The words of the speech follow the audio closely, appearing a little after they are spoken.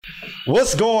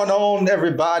What's going on,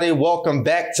 everybody? Welcome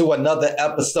back to another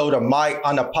episode of My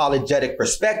Unapologetic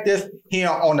Perspective here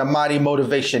on the Mighty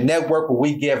Motivation Network, where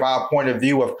we give our point of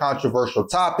view of controversial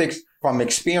topics from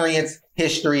experience,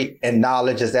 history, and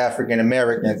knowledge as African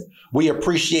Americans. We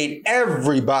appreciate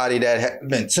everybody that has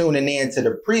been tuning in to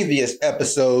the previous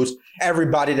episodes,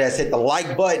 everybody that's hit the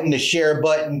like button, the share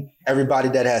button, everybody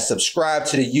that has subscribed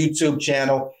to the YouTube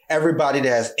channel, everybody that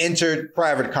has entered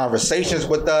private conversations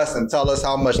with us and tell us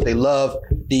how much they love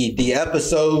the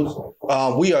episodes.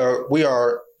 We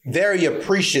are very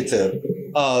appreciative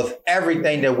of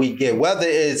everything that we get, whether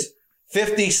it's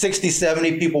 50, 60,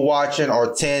 70 people watching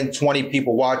or 10, 20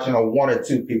 people watching or 1 or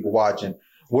 2 people watching.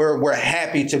 We're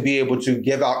happy to be able to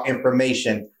give out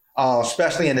information,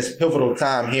 especially in this pivotal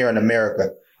time here in America.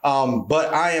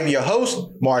 But I am your host,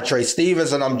 Martre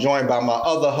Stevens, and I'm joined by my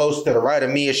other host. To the right of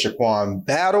me is Shaquan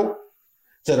Battle.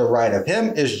 To the right of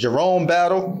him is Jerome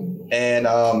Battle. And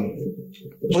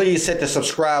please hit the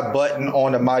subscribe button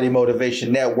on the Mighty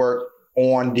Motivation Network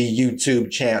on the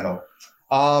YouTube channel.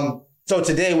 So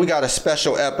today we got a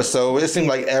special episode. It seems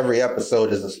like every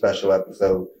episode is a special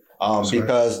episode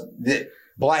because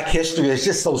Black history is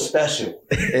just so special.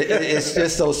 It's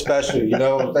just so special, you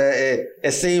know.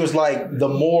 It seems like the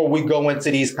more we go into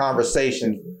these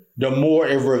conversations, the more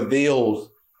it reveals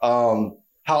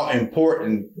how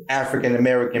important African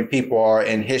American people are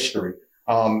in history,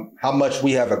 how much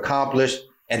we have accomplished,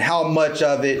 and how much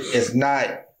of it is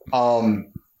not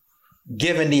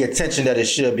given the attention that it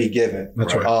should be given.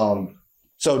 That's right.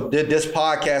 So this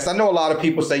podcast, I know a lot of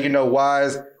people say, you know, why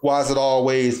is it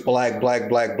always black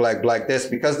this?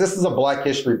 Because this is a Black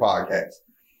history podcast.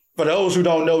 For those who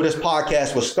don't know, this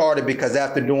podcast was started because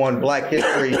after doing Black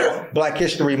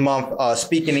History Month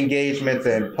speaking engagements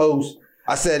and posts,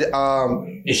 I said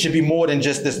it should be more than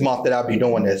just this month that I'll be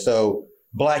doing this. So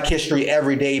Black History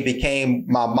Every Day became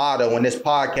my motto, and this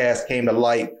podcast came to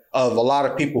light of a lot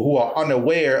of people who are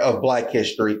unaware of Black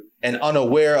history and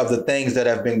unaware of the things that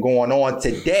have been going on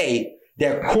today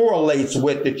that correlates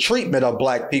with the treatment of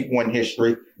Black people in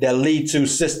history that lead to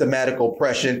systematic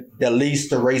oppression, that leads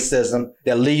to racism,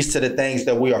 that leads to the things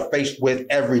that we are faced with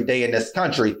every day in this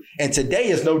country. And today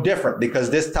is no different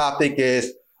because this topic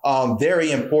is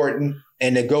very important,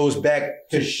 and it goes back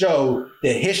to show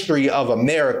the history of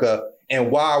America and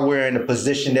why we're in the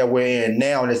position that we're in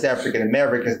now as African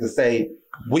Americans, to say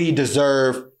we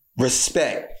deserve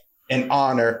respect and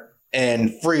honor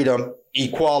and freedom,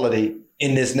 equality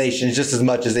in this nation just as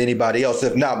much as anybody else,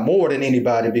 if not more than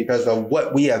anybody, because of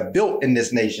what we have built in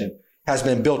this nation has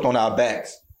been built on our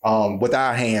backs, with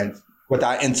our hands, with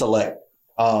our intellect,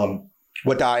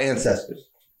 with our ancestors.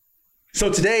 So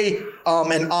today,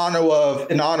 in honor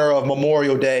of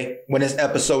Memorial Day, when this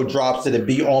episode drops, it'll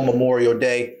be on Memorial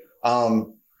Day.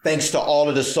 Thanks to all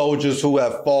of the soldiers who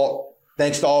have fought.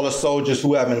 Thanks to all the soldiers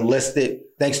who have enlisted.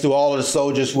 Thanks to all of the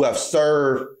soldiers who have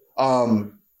served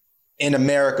in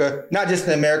America, not just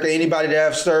in America, anybody that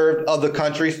have served other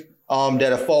countries that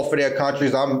have fought for their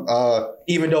countries.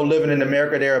 Even though living in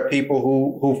America, there are people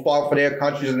who fought for their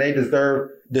countries and they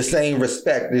deserve the same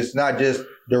respect. It's not just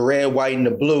the red, white, and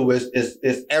the blue.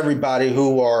 It's everybody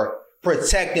who are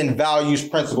protecting values,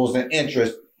 principles, and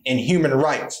interests in human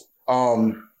rights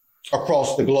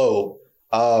across the globe.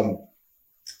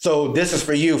 So this is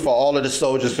for you, for all of the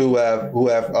soldiers who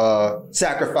have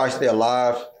sacrificed their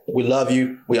lives. We love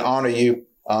you. We honor you.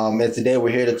 And today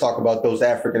we're here to talk about those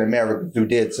African Americans who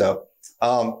did so.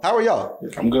 How are y'all?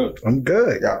 I'm good. I'm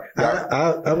good. Yeah.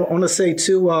 I want to say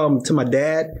to my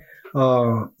dad,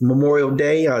 Memorial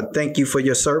Day, thank you for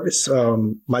your service.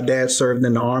 My dad served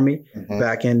in the Army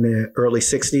back in the early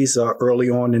 60s, early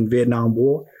on in Vietnam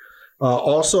War.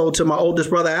 Also to my oldest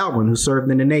brother, Alvin, who served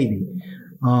in the Navy.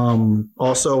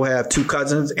 Also have 2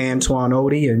 cousins, Antoine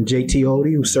Odie and JT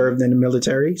Odie, who served in the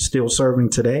military, still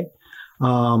serving today.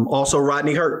 Also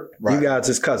Rodney Hurt, right. You guys'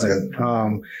 his cousin,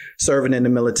 serving in the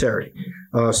military.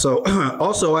 So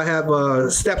also I have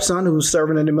a stepson who's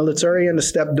serving in the military and a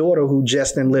stepdaughter who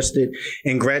just enlisted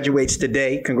and graduates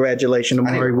today. Congratulations to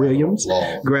Mari Williams,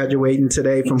 graduating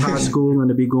today from high school and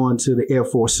to be going to the Air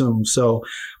Force soon. So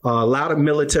a lot of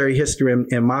military history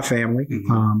in my family.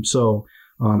 So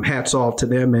hats off to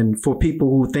them. And for people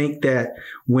who think that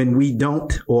when we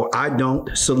don't, or I don't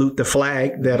salute the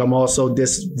flag, that I'm also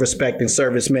disrespecting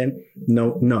servicemen,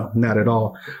 no, not at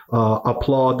all.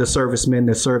 Applaud the servicemen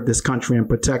that serve this country and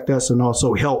protect us, and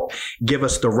also help give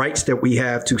us the rights that we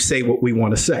have to say what we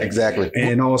want to say. Exactly.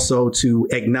 And also to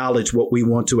acknowledge what we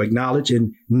want to acknowledge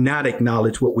and not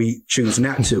acknowledge what we choose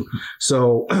not to.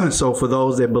 So for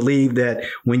those that believe that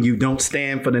when you don't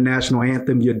stand for the national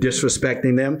anthem, you're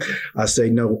disrespecting them, I say,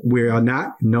 no, we are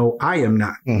not. No, I am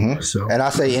not. So, and I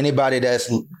say anybody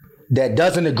that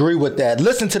doesn't agree with that,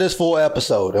 listen to this full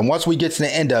episode. And once we get to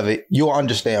the end of it, you'll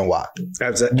understand why.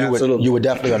 Absolutely. You would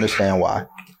definitely understand why.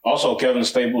 Also, Kevin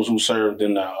Staples, who served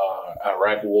in the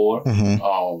Iraq War.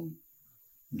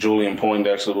 Julian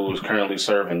Poindexter, who is currently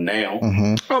serving now.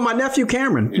 Oh, my nephew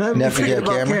Cameron.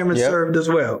 Cameron served as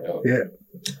well. Yeah.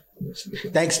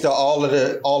 Thanks to all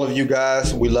of you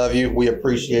guys. We love you. We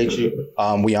appreciate you.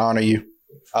 We honor you.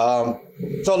 So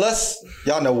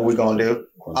y'all know what we're gonna do.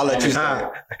 I'll let you say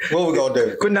what we're gonna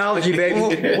do. Chronology, baby.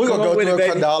 We're gonna go through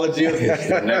a chronology of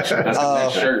history.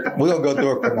 We're gonna go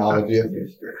through a chronology of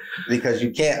history because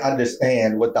you can't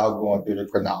understand without going through the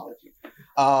chronology.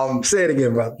 Say it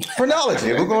again, brother.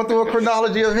 Chronology. We're going through a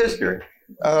chronology of history.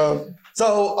 And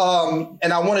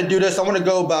I want to do this. I want to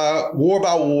go by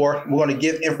war. We're going to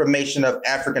give information of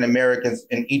African Americans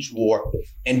in each war.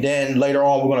 And then later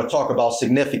on, we're going to talk about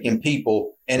significant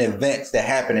people and events that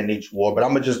happen in each war. But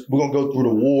we're going to go through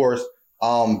the wars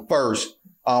first.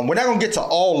 We're not going to get to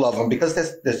all of them because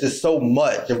there's just so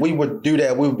much. If we would do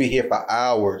that, we would be here for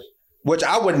hours, which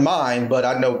I wouldn't mind, but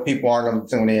I know people aren't going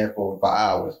to tune in for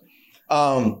hours.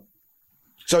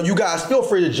 So you guys feel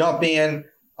free to jump in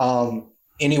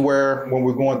anywhere when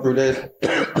we're going through this.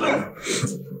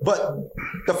 But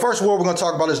the first war we're going to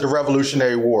talk about is the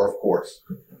Revolutionary War, of course.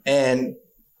 And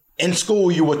in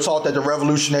school, you were taught that the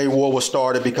Revolutionary War was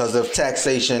started because of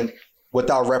taxation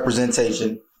without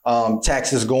representation,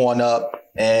 taxes going up,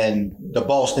 and the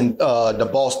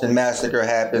Boston Massacre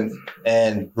happens,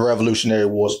 and the Revolutionary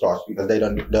War starts because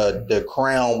the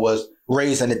crown was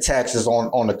raising the taxes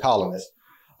on the colonists,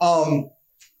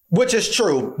 which is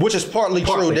true, which is partly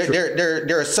true.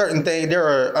 There are certain things. There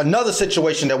are another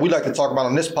situation that we like to talk about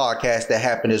on this podcast that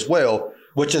happened as well,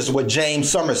 which is with James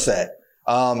Somerset.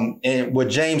 And what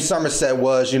James Somerset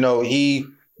was, he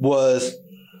was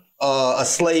a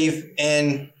slave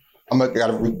in.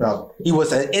 He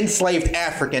was an enslaved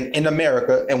African in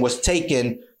America and was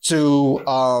taken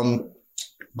to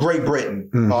Great Britain.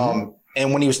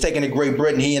 And when he was taken to Great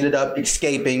Britain, he ended up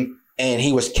escaping and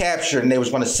he was captured and they was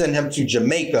going to send him to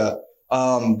Jamaica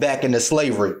back into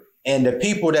slavery. And the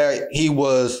people that he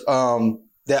was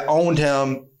that owned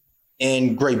him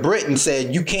in Great Britain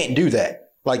said, you can't do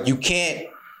that. Like you can't,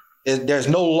 there's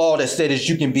no law that said that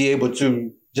you can be able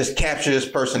to just capture this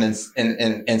person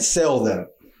and sell them.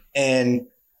 And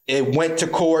it went to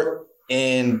court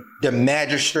and the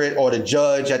magistrate or the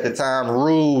judge at the time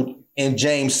ruled in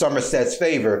James Somerset's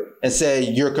favor and said,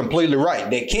 you're completely right.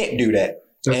 They can't do that.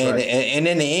 And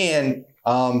in the end,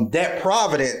 that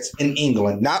Providence in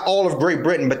England, not all of Great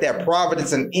Britain, but that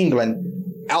Providence in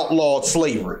England outlawed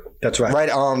slavery. That's right. Right.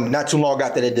 Not too long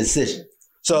after the decision.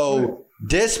 So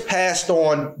this passed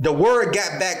on. The word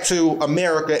got back to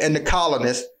America and the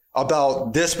colonists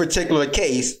about this particular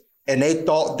case. And they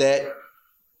thought that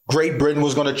Great Britain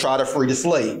was going to try to free the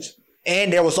slaves.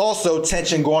 And there was also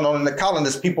tension going on in the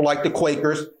colonists. People like the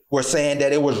Quakers were saying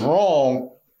that it was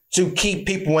wrong to keep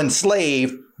people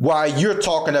enslaved while you're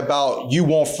talking about you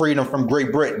want freedom from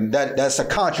Great Britain. That's a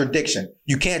contradiction.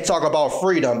 You can't talk about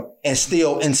freedom and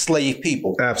still enslave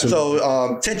people. Absolutely.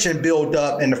 So tension built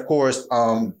up. And of course,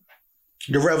 the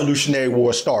Revolutionary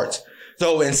War starts.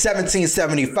 So in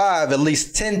 1775, at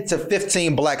least 10 to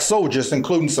 15 black soldiers,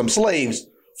 including some slaves,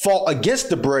 fought against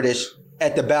the British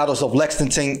at the battles of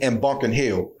Lexington and Bunker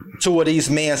Hill. Two of these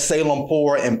men, Salem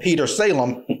Poor and Peter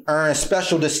Salem, earned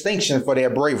special distinction for their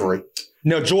bravery.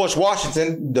 Now, George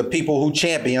Washington, the people who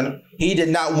championed, he did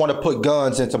not want to put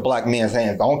guns into black men's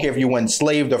hands. I don't care if you were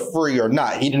enslaved or free or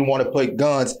not. He didn't want to put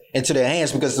guns into their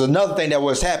hands because another thing that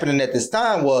was happening at this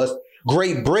time was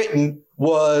Great Britain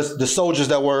was the soldiers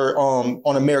that were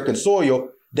on American soil.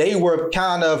 They were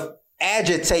kind of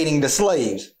agitating the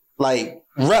slaves, like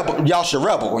rebel. Y'all should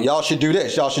rebel. Y'all should do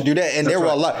this. Y'all should do that. And there were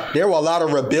a lot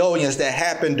of rebellions that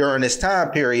happened during this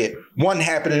time period. One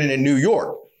happening in New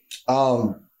York.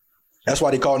 That's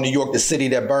why they call New York the city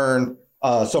that burned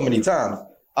so many times.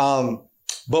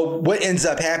 But what ends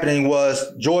up happening was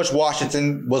George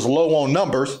Washington was low on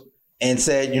numbers and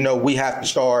said, we have to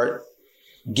start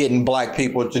getting black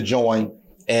people to join.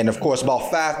 And of course, about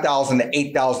 5,000 to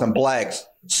 8,000 blacks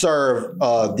served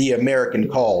the American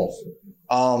cause.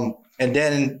 And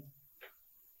then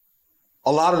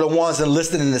a lot of the ones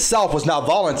enlisted in the South was not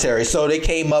voluntary. So they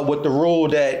came up with the rule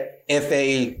that if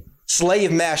a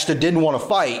slave master didn't want to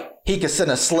fight, he could send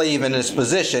a slave in his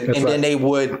position then they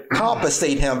would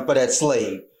compensate him for that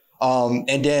slave.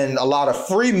 And then a lot of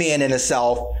free men in the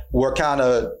South were kind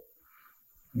of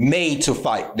made to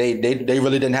fight. They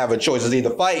really didn't have a choice. It's either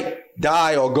fight,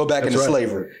 die, or go back into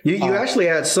slavery. You actually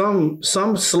had some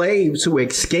slaves who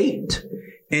escaped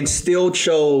and still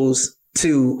chose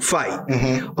to fight.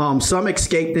 Some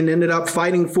escaped and ended up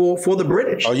fighting for the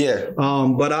British. Oh yeah.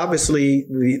 But obviously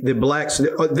the blacks,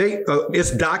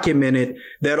 it's documented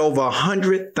that over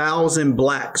 100,000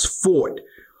 blacks fought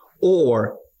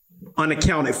or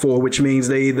unaccounted for, which means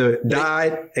they either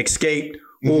died, escaped,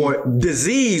 or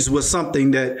disease was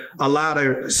something that a lot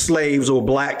of slaves or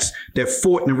blacks that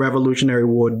fought in the Revolutionary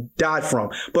War died from,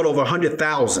 but over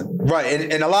 100,000.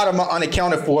 Right. And a lot of them are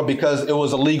unaccounted for because it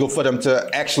was illegal for them to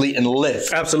actually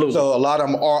enlist. Absolutely. So a lot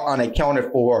of them are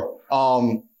unaccounted for.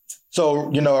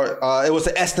 So, it was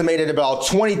estimated about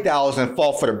 20,000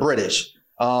 fought for the British.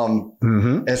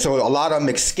 And so a lot of them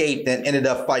escaped and ended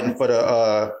up fighting for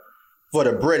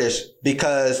the British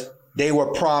because they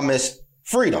were promised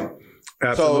freedom.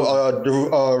 Absolutely.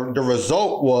 So the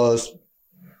result was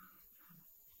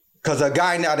because a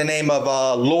guy now the name of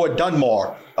Lord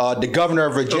Dunmore, the governor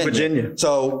of Virginia.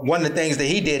 So one of the things that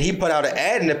he did, he put out an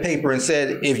ad in the paper and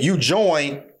said, if you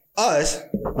join us,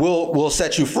 we'll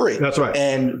set you free. That's right.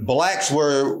 And blacks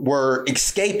were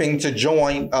escaping to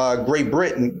join Great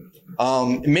Britain.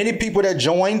 Many people that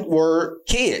joined were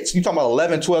kids. You're talking about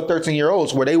 11, 12,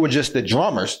 13-year-olds where they were just the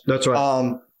drummers. That's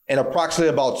right. And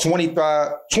approximately about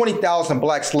 20,000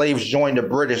 black slaves joined the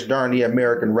British during the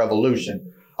American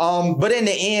Revolution. But in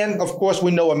the end, of course,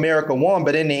 we know America won.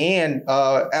 But in the end,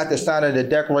 at the sign of the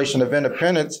Declaration of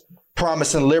Independence,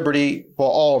 promising liberty for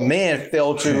all men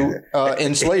fell to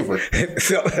in slavery. It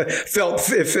failed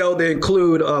to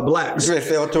include blacks. It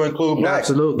failed to include blacks.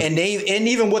 Absolutely. And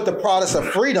even with the Promise of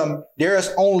Freedom, there's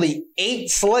only 8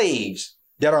 slaves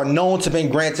that are known to have been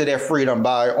granted their freedom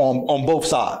on both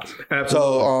sides. Absolutely.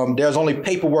 So there's only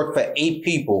paperwork for 8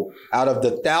 people out of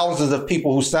the thousands of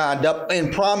people who signed up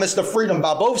and promised the freedom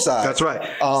by both sides. That's right.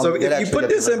 So if you put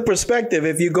this in perspective,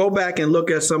 if you go back and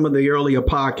look at some of the earlier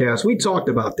podcasts, we talked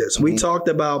about this. We talked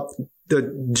about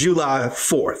the July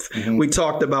 4th. We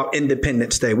talked about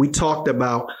Independence Day. We talked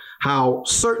about how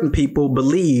certain people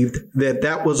believed that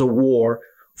that was a war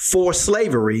for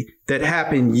slavery that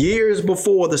happened years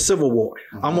before the Civil War.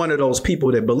 I'm one of those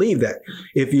people that believe that.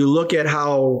 If you look at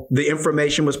how the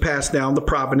information was passed down, the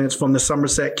provenance from the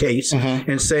Somerset case,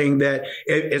 and saying that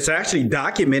it's actually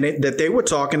documented that they were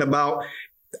talking about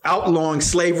outlawing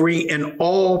slavery in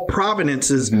all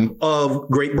provinces of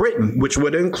Great Britain, which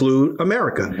would include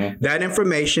America. That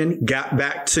information got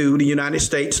back to the United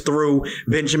States through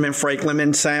Benjamin Franklin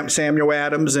and Samuel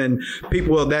Adams and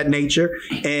people of that nature.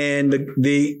 And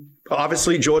the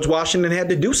obviously George Washington had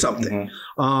to do something.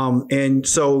 And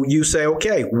so you say,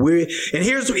 okay, and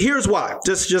here's why.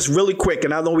 Just really quick,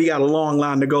 and I know we got a long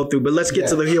line to go through, but let's get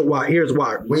to the here's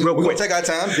why. Real quick. We'll take our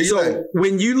time. So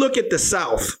when you look at the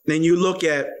South and you look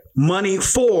at money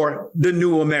for the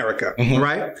new America,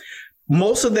 right?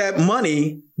 Most of that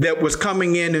money that was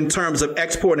coming in terms of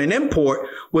export and import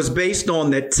was based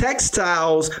on the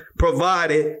textiles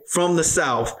provided from the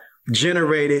South,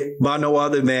 generated by no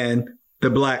other than the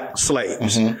black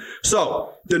slaves.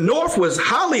 So the North was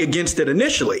highly against it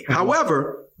initially.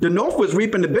 However, the North was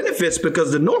reaping the benefits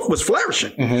because the North was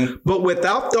flourishing. But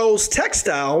without those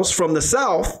textiles from the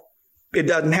South, it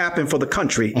doesn't happen for the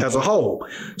country as a whole.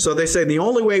 So they say the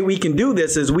only way we can do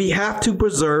this is we have to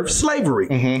preserve slavery.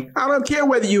 I don't care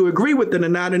whether you agree with it or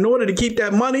not. In order to keep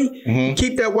that money,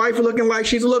 keep that wife looking like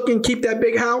she's looking, keep that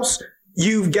big house,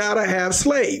 you've got to have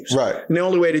slaves. Right. And the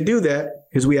only way to do that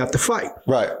is we have to fight.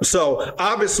 Right. So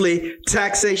obviously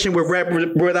taxation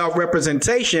without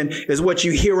representation is what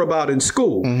you hear about in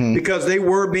school because they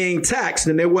were being taxed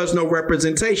and there was no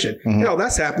representation. Hell,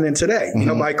 that's happening today.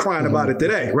 Nobody crying about it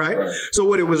today, right? So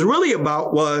what it was really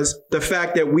about was the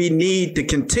fact that we need to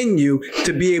continue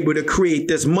to be able to create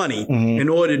this money. In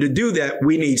order to do that,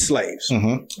 we need slaves.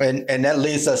 And that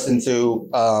leads us into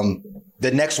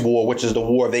the next war, which is the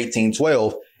War of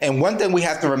 1812. And one thing we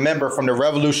have to remember from the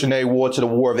Revolutionary War to the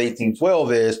War of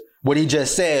 1812 is what he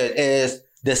just said is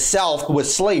the South with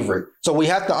slavery. So we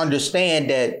have to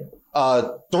understand that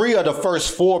 3 of the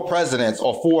first 4 presidents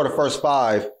or 4 of the first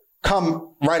 5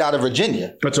 come right out of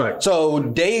Virginia. That's right. So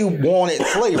they wanted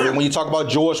slavery. When you talk about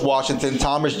George Washington,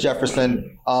 Thomas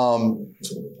Jefferson,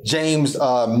 James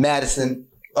Madison,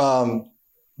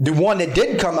 the one that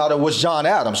didn't come out of was John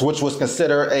Adams, which was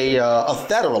considered a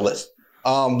Federalist,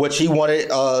 which he wanted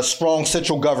a strong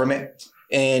central government.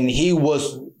 And he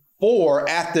was for,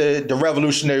 after the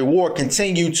Revolutionary War,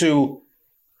 continue to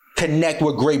connect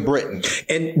with Great Britain.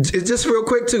 And just real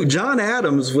quick, too, John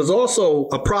Adams was also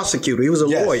a prosecutor. He was a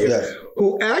lawyer. Yes.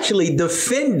 who actually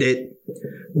defended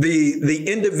the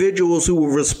individuals who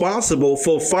were responsible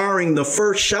for firing the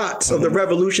first shots of the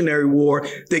Revolutionary War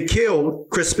that killed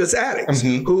Crispus Attucks,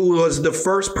 who was the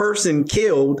first person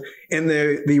killed in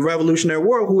the Revolutionary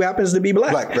War who happens to be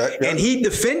black. Right. And he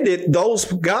defended those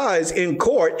guys in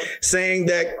court saying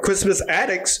that Crispus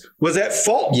Attucks was at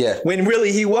fault when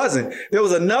really he wasn't. There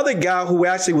was another guy who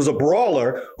actually was a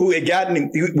brawler who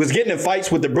was getting in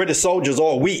fights with the British soldiers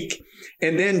all week.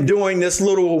 And then doing this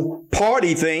little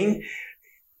party thing,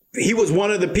 he was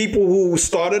one of the people who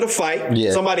started a fight.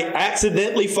 Yeah. Somebody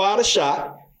accidentally fired a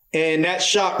shot, and that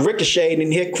shot ricocheted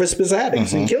and hit Crispus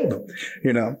Attucks and killed him.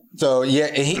 You know. So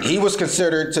he was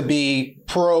considered to be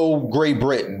pro Great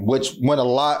Britain, which went a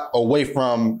lot away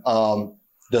from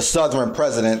the Southern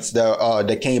presidents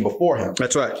that came before him.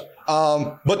 That's right.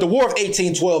 But the War of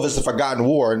 1812 is a forgotten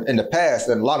war in the past,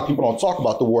 and a lot of people don't talk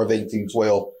about the War of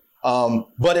 1812.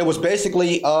 But it was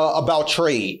basically about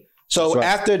trade. So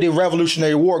after the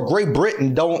Revolutionary War, Great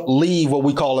Britain don't leave what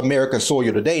we call American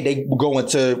soil today. They go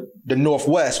into the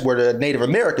Northwest where the Native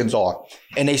Americans are,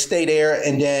 and they stay there.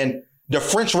 And then the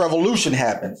French Revolution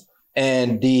happens,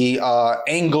 and the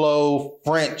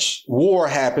Anglo-French War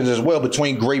happens as well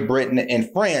between Great Britain and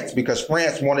France, because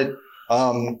France wanted,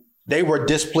 they were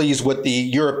displeased with the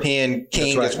European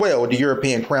king as well, the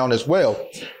European crown as well.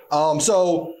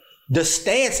 So the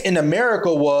stance in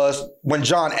America was, when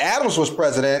John Adams was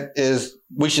president, is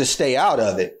we should stay out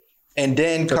of it. And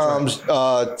then comes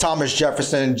Thomas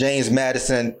Jefferson, James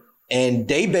Madison, and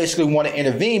they basically want to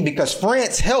intervene because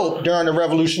France helped during the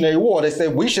Revolutionary War. They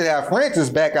said we should have France's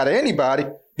back out of anybody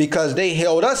because they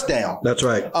held us down. That's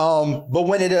right. But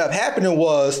what ended up happening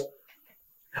was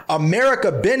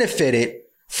America benefited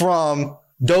from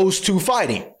those two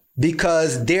fighting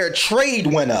because their trade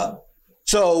went up.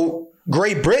 So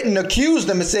Great Britain accused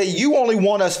them and said, you only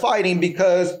want us fighting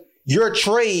because your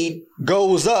trade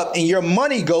goes up and your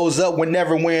money goes up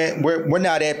whenever we're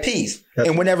not at peace.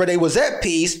 And whenever they was at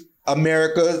peace,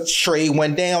 America's trade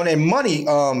went down and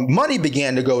money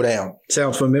began to go down.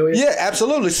 Sounds familiar? Yeah,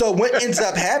 absolutely. So what ends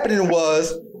up happening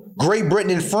was Great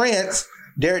Britain and France,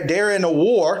 they're in a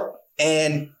war,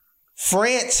 and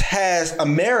France has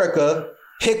America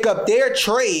pick up their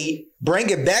trade,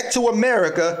 bring it back to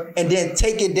America, and then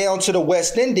take it down to the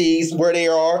West Indies where they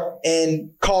are, and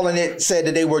said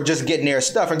that they were just getting their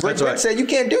stuff. And Great Britain said, you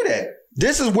can't do that.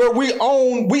 This is where we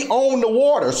own the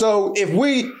water. So if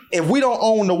we don't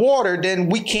own the water, then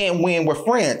we can't win with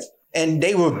France. And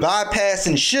they were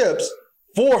bypassing ships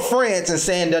for France and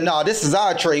saying that, no, this is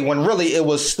our trade, when really it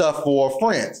was stuff for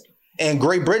France. And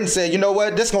Great Britain said, you know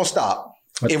what, this is gonna stop.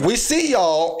 If we see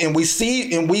y'all and we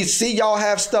see y'all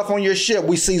have stuff on your ship,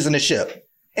 we season the ship.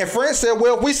 And France said,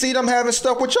 well, if we see them having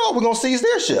stuff with y'all, we're going to seize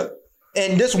their ship.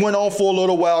 And this went on for a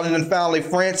little while. And then finally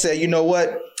France said, you know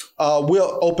what?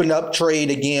 We'll open up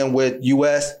trade again with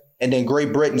U.S. And then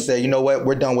Great Britain said, you know what?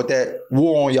 We're done with that.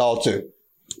 War on y'all too.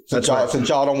 Since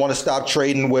y'all don't want to stop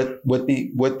trading with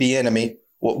the enemy,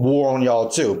 war on y'all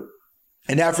too.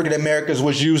 And African Americans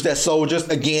was used as soldiers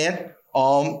again,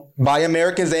 by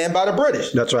Americans and by the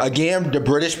British. That's right. Again, the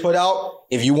British put out,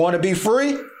 if you want to be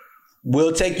free,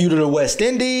 we'll take you to the West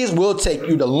Indies. We'll take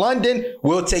you to London.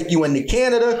 We'll take you into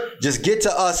Canada. Just get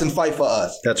to us and fight for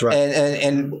us. That's right.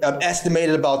 And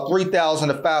estimated about 3,000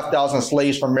 to 5,000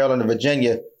 slaves from Maryland and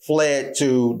Virginia fled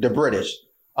to the British.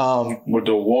 With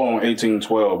the war in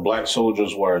 1812, black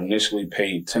soldiers were initially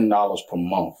paid $10 per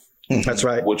month. That's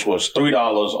right. Which was $3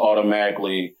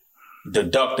 automatically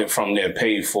deducted from their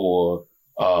pay for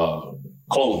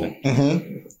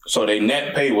clothing. So their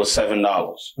net pay was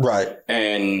 $7. Right.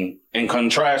 And in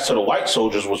contrast to the white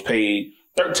soldiers was paid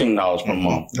 $13 per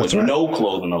month with no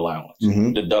clothing allowance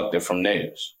deducted from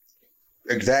theirs.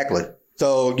 Exactly.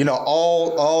 So, you know,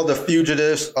 all the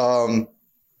fugitives.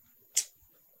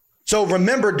 So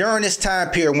remember, during this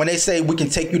time period, when they say we can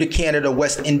take you to Canada,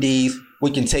 West Indies, we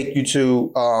can take you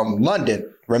to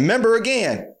London. Remember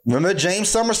James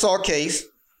Somersault case.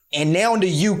 And now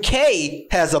the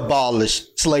UK has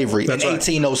abolished slavery in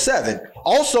 1807.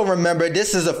 Also remember,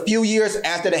 this is a few years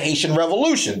after the Haitian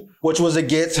Revolution, which was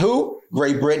against who?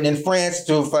 Great Britain and France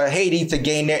for Haiti to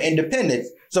gain their independence.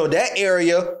 So that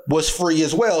area was free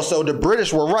as well. So the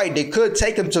British were right. They could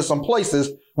take them to some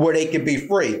places where they could be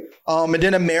free. And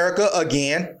then America,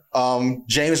 again,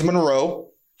 James Monroe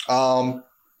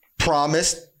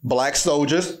promised black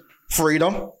soldiers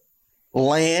freedom,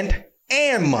 land,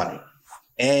 and money.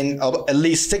 And at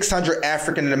least 600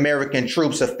 African American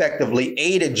troops effectively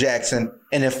aided Jackson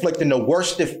in inflicting the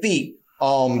worst defeat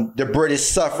the British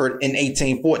suffered in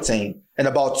 1814. And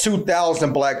about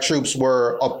 2,000 black troops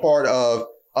were a part of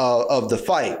the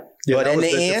fight. Yeah, but that in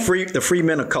was the end, the free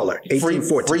men of color,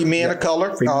 1814. free men of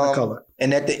color. Free men of color.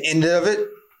 And at the end of it,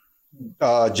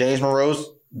 James Monroe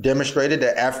demonstrated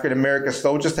that African American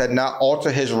soldiers had not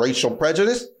altered his racial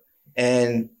prejudice,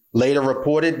 and later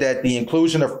reported that the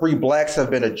inclusion of free blacks have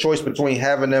been a choice between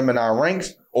having them in our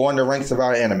ranks or in the ranks of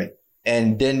our enemy,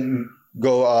 and didn't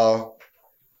go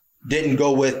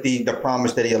with the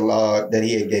promise that he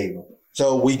had gave them.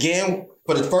 So again,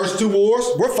 for the first two wars,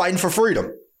 we're fighting for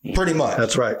freedom. Pretty much.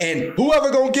 That's right. And whoever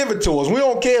gonna give it to us, we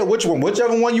don't care which one.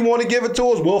 Whichever one you want to give it to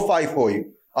us, we'll fight for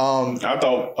you. I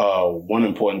thought one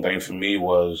important thing for me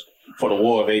was for the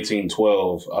War of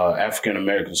 1812, African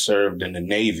Americans served in the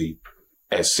Navy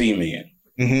as seamen.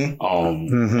 And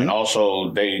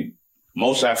also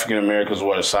most African Americans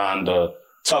were assigned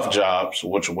tough jobs,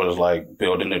 which was like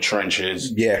building the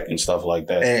trenches and stuff like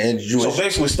that. And so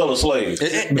basically still a slave.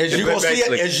 As you're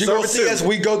gonna see as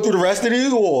we go through the rest of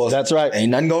these wars. That's right.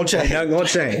 Ain't nothing gonna change. We're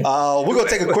gonna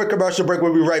take a quick commercial break.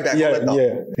 We'll be right back.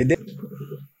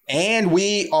 And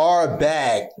we are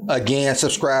back again.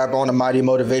 Subscribe on the Mighty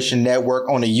Motivation Network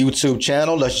on the YouTube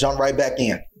channel. Let's jump right back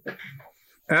in.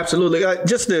 Absolutely.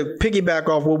 Just to piggyback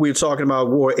off what we were talking about,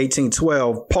 War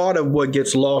 1812, part of what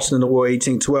gets lost in the War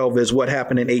 1812 is what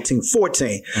happened in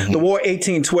 1814. The War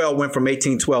 1812 went from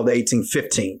 1812 to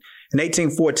 1815. In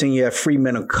 1814, you have free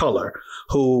men of color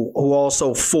who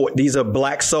also fought. These are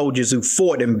black soldiers who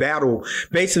fought in battle,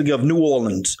 basically of New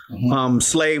Orleans.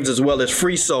 Slaves as well as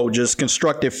free soldiers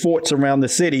constructed forts around the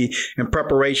city in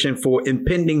preparation for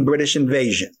impending British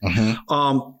invasion.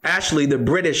 Actually, the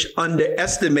British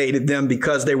underestimated them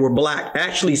because they were black.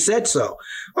 Actually said so.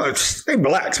 They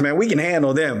blacks, man. We can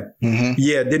handle them.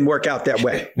 Yeah, it didn't work out that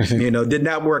way. Did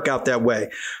not work out that way.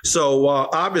 So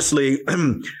obviously,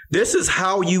 this is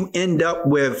how you end up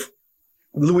with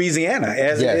Louisiana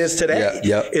as it is today,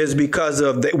 is because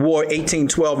of the War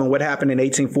 1812 and what happened in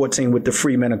 1814 with the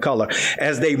free men of color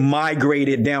as they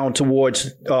migrated down towards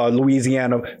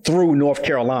Louisiana through North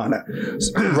Carolina.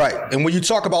 Right. And when you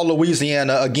talk about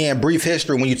Louisiana, again, brief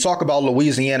history, when you talk about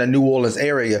Louisiana, New Orleans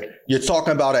area, you're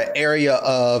talking about an area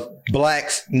of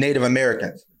blacks, Native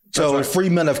Americans. So free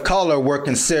men of color were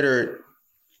considered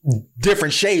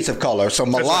different shades of color. So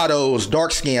mulattoes,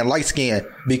 dark skin, light skin,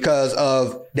 because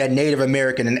of that Native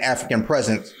American and African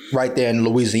presence right there in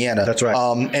Louisiana. That's right.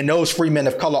 And those free men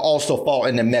of color also fought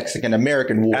in the Mexican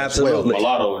American War. Absolutely. As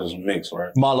well. Mulatto is mixed,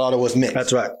 right? Mulatto was mixed.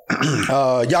 That's right.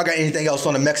 Y'all got anything else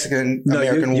on the Mexican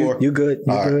American War? You good.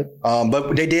 You good.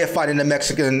 But they did fight in the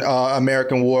Mexican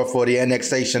American War for the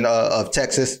annexation of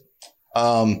Texas.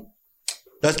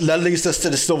 That leads us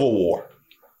to the Civil War.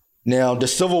 Now, the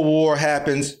Civil War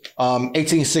happens,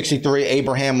 1863,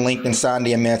 Abraham Lincoln signed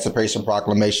the Emancipation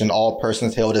Proclamation. All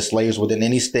persons held as slaves within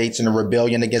any states in a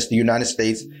rebellion against the United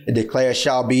States, it declared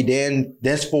shall be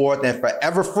thenceforth and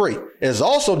forever free. It is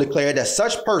also declared that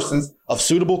such persons of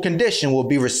suitable condition will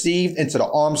be received into the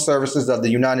armed services of the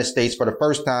United States. For the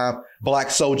first time, black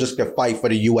soldiers could fight for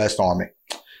the U.S. Army.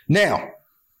 Now,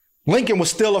 Lincoln was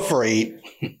still afraid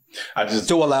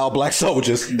to allow black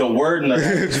soldiers. The word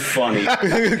is funny.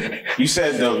 You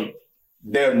said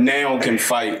they now can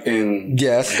fight in.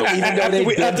 Yes. Even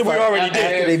though after we already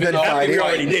did. They've been fighting. We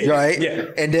already did. Right. Yeah.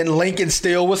 And then Lincoln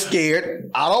still was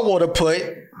scared. I don't want to put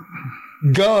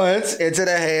guns into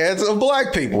the hands of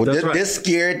black people. This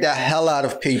scared the hell out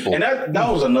of people. And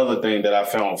that was another thing that I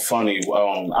found funny.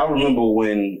 I remember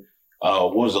when,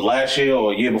 what was it, last year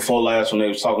or year before last, when they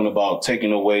was talking about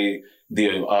taking away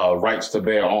the rights to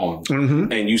bear arms.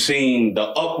 And you seen the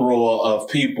uproar of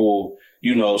people,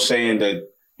 saying that,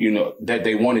 that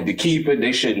they wanted to keep it.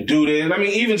 They shouldn't do this. I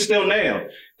mean, even still now.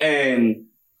 And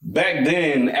back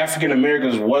then, African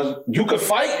Americans you could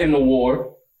fight in the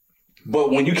war,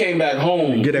 but when you came back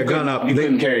home, get that gun up. You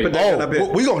couldn't carry it.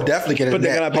 We're going to definitely get into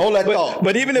that. Hold that thought.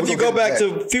 But even if you go back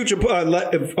to future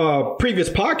previous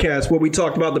podcasts where we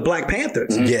talked about the Black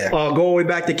Panthers, go way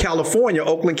back to California,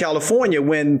 Oakland, California,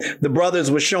 when the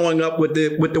brothers were showing up with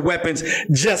the weapons,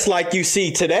 just like you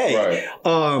see today.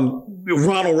 Right.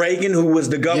 Ronald Reagan, who was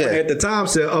the governor at the time,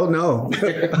 said, "Oh no."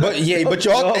 But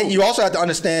you also have to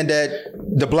understand that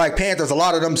the Black Panthers, a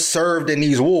lot of them served in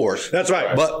these wars. That's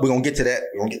right. But we're gonna get to that.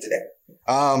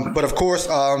 But of course,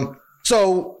 and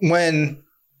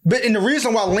the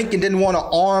reason why Lincoln didn't want to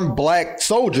arm black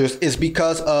soldiers is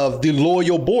because of the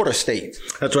loyal border states.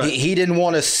 That's right. He didn't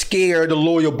want to scare the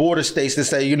loyal border states to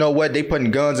say, you know what, they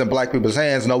putting guns in black people's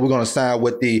hands. No, we're going to side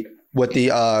with the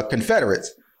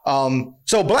Confederates.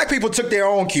 So black people took their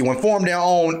own cue and formed their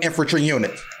own infantry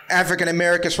units. African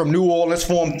Americans from New Orleans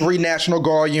formed 3 National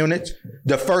Guard units,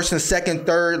 the 1st and 2nd,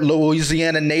 3rd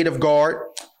Louisiana Native Guard.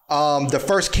 The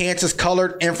 1st Kansas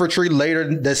Colored Infantry, later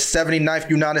the 79th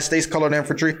United States Colored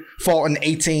Infantry, fought in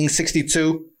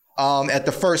 1862. At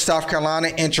the 1st South Carolina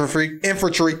Infantry,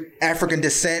 African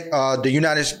descent,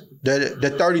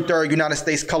 the 33rd United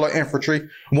States Colored Infantry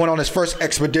went on its first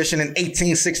expedition in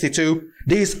 1862.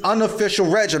 These unofficial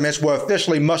regiments were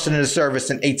officially mustered into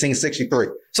service in 1863.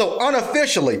 So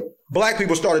unofficially, black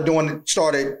people started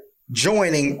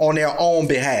joining on their own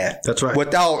behalf. That's right.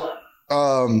 Without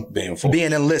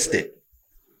being enlisted.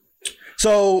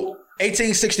 So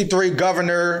 1863,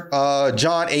 Governor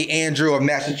John A. Andrew of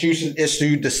Massachusetts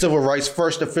issued the civil rights'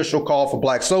 first official call for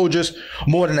black soldiers.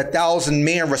 More than 1,000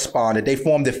 men responded. They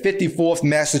formed the 54th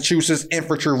Massachusetts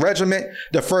Infantry Regiment,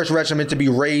 the first regiment to be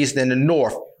raised in the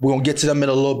North. We're going to get to them in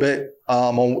a little bit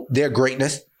on their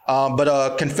greatness.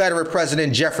 But Confederate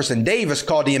President Jefferson Davis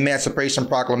called the Emancipation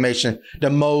Proclamation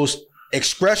the most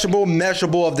expressible,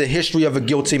 measurable of the history of a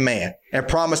guilty man, and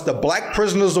promised the black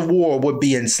prisoners of war would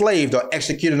be enslaved or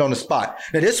executed on the spot.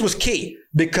 Now, this was key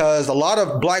because a lot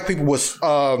of black people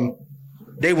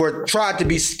they were tried to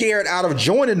be scared out of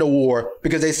joining the war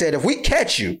because they said, if we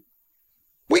catch you,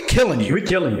 we killing you. We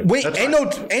killing you. We ain't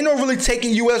no really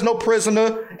taking you as no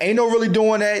prisoner. Ain't no really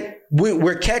doing that.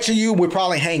 We're catching you. We're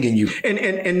probably hanging you.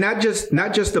 And not just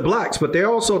the blacks, but they're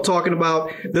also talking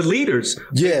about the leaders.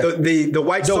 Yeah, the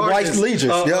white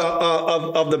leaders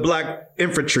of the black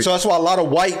infantry. So that's why a lot of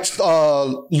white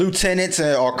lieutenants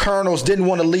or colonels didn't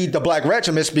want to lead the black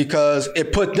regiments because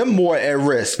it put them more at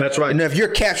risk. That's right. And if you're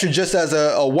captured just as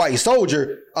a white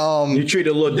soldier, you treat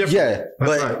it a little different. Yeah,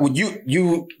 but right.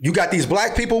 you got these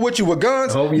black people with you with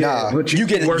guns. Oh yeah, nah, you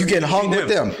getting hung with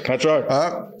them. That's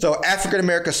right. So African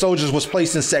American soldiers was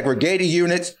placed in segregated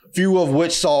units, few of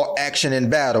which saw action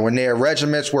in battle, and their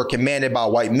regiments were commanded by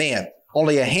white men.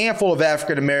 Only a handful of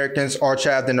African Americans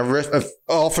archived in the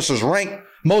officer's rank.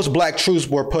 Most black troops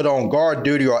were put on guard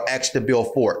duty or asked to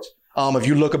build forts. If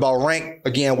you look about rank,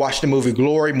 again, watch the movie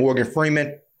Glory. Morgan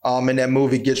Freeman in that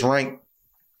movie gets rank.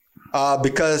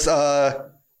 Because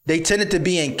they tended to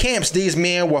be in camps, these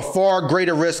men were far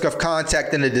greater risk of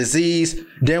contacting the disease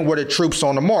than were the troops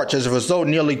on the march. As a result,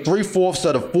 nearly 3/4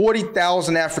 of the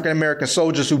 40,000 African-American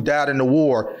soldiers who died in the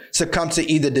war succumbed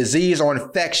to either disease or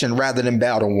infection rather than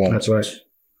battle wounds. That's right.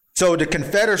 So the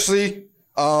Confederacy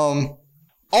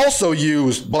also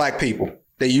used black people.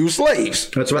 They used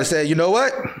slaves. That's right. They said, you know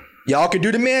what? Y'all can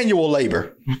do the manual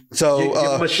labor. So give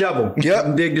them a shovel.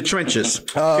 Yep. Dig the trenches.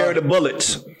 Carry the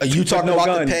bullets. You talked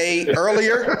about the pay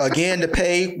earlier. Again, the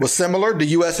pay was similar. The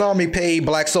U.S. Army paid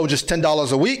black soldiers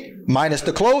 $10 a week, minus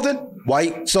the clothing.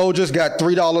 White soldiers got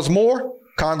 $3 more.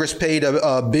 Congress paid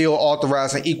a bill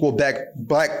authorizing equal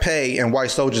black pay and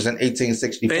white soldiers in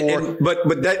 1864.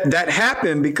 But that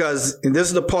happened because, and this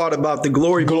is the part about the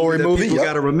Glory movie people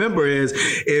got to remember is,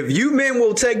 if you men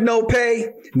will take no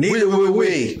pay, neither will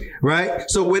we. Right?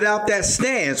 So without that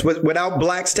stance, without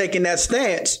blacks taking that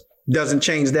stance, doesn't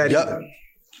change that either.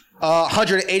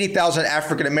 180,000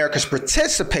 African Americans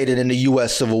participated in the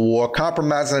U.S. Civil War,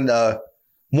 comprising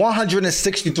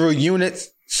 163 units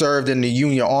served in the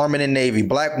Union Army and Navy.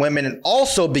 Black women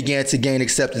also began to gain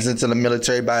acceptance into the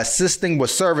military by assisting with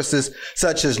services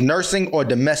such as nursing or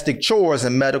domestic chores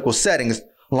in medical settings,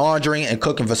 laundering, and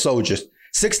cooking for soldiers.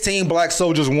 16 black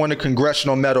soldiers won the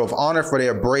Congressional Medal of Honor for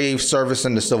their brave service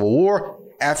in the Civil War.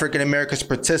 African Americans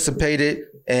participated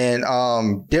in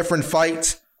different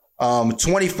fights.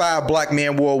 25 black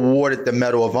men were awarded the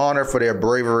Medal of Honor for their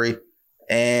bravery,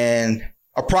 and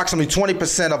approximately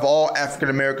 20% of all African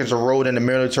Americans enrolled in the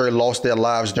military lost their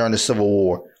lives during the Civil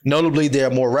War. Notably, their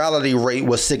mortality rate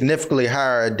was significantly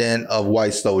higher than of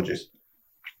white soldiers.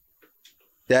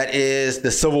 That is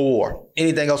the Civil War.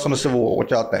 Anything else on the Civil War?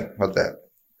 What y'all think about that?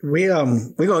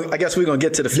 I guess we're gonna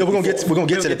get to the 54th. Yeah, we're gonna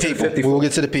get to the people. We'll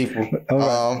get to the people.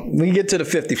 We can get to the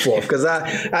 54th because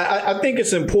I think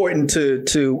it's important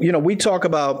to we talk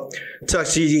about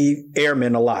Tuskegee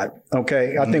Airmen a lot.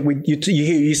 Okay, I think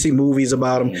you see movies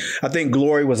about them. I think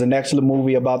Glory was an excellent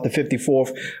movie about the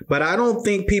 54th, but I don't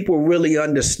think people really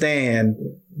understand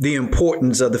the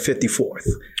importance of the 54th.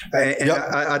 And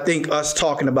I think us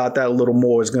talking about that a little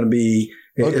more is going to be.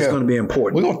 It's going to be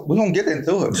important. We're going to get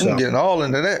into it. We're going to get all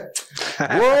into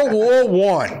that. World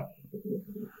War I.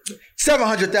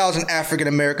 700,000 African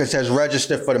Americans has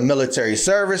registered for the military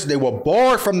service. They were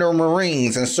barred from the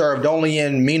Marines and served only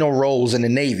in menial roles in the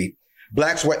Navy.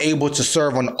 Blacks were able to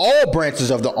serve on all branches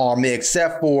of the Army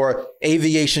except for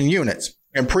aviation units.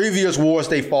 In previous wars,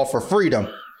 they fought for freedom.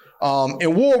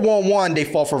 In World War I, they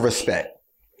fought for respect.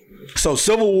 So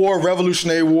Civil War,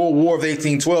 Revolutionary War, War of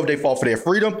 1812, they fought for their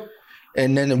freedom.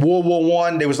 And then in World War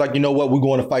I, they was like, you know what, we're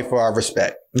going to fight for our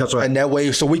respect. That's right. And that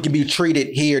way, so we can be treated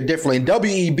here differently. And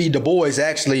W.E.B. Du Bois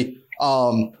actually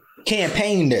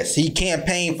campaigned this. He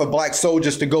campaigned for black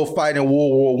soldiers to go fight in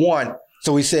World War I.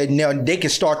 So he said, now they can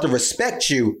start to respect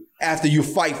you after you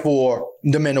fight for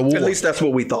them in the war. At least that's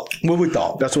what we thought. What we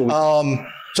thought. That's what we thought.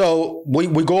 So we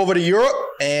go over to Europe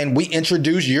and we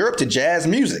introduce Europe to jazz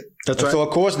music. That's right. So, of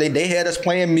course, they had us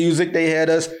playing music. They had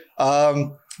us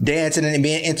dancing and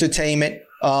being entertainment.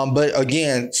 But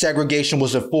again, segregation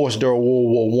was enforced during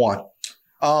World War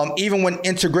I. Even when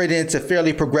integrated into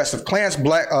fairly progressive camps,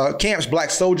 black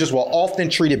soldiers were often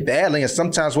treated badly and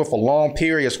sometimes for long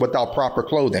periods without proper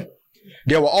clothing.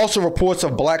 There were also reports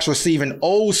of blacks receiving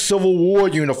old Civil War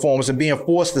uniforms and being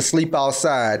forced to sleep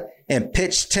outside in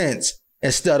pitched tents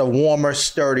instead of warmer,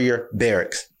 sturdier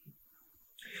barracks.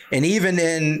 And even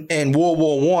in World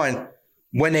War I,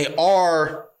 when they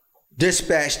are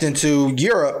dispatched into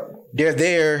Europe, they're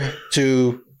there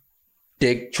to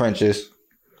dig trenches,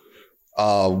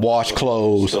 wash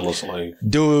clothes, Still a slave.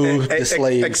 do the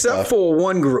slave Except stuff. for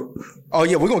one group, Oh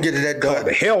yeah, we're gonna get to that. called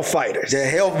the Hellfighters.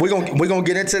 We're gonna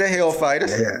get into the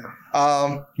Hellfighters.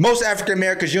 Yeah. Most African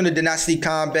Americans units did not see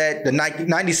combat. The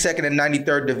 92nd and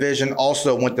 93rd Division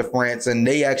also went to France, and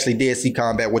they actually did see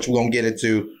combat, which we're gonna get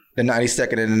into the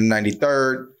 92nd and the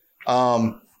 93rd.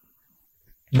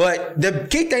 But the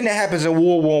key thing that happens in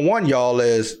World War I, y'all,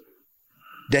 is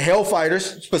the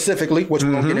Hellfighters specifically, which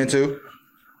we're gonna get into,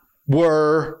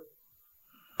 were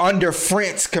under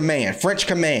French command.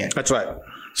 That's right.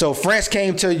 So France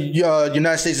came to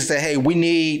United States and said, hey, we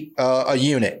need a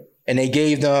unit. And they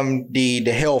gave them the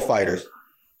Hellfighters.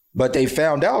 But they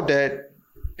found out that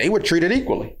they were treated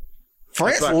equally.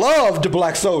 France loved the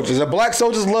black soldiers. The black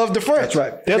soldiers loved the French. That's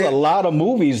right. There's a lot of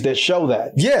movies that show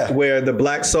that. Yeah. Where the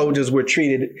black soldiers were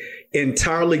treated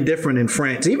entirely different in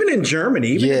France. Even in Germany,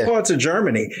 even in parts of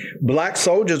Germany, black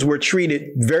soldiers were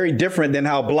treated very different than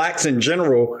how blacks in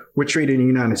general were treated in the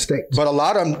United States. But a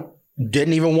lot of them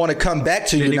didn't even want to come back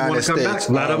to the United States.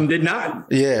 A lot of them did not.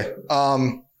 Yeah.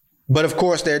 But of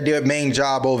course, their main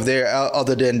job over there,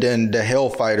 other than the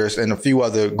Hellfighters and a few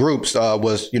other groups,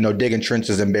 was digging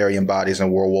trenches and burying bodies in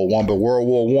World War I. But World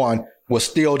War I was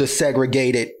still the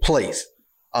segregated place.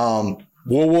 World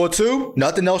War II,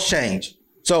 nothing else changed.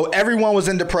 So everyone was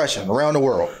in depression around the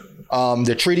world.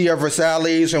 The Treaty of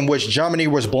Versailles, in which Germany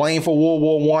was blamed for World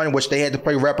War I, in which they had to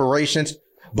pay reparations,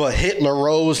 but Hitler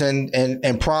rose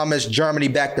and promised Germany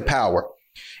back to power,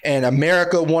 and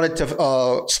America wanted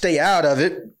to stay out of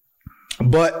it.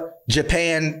 But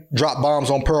Japan dropped bombs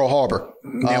on Pearl Harbor.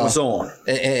 It was on.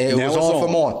 It was on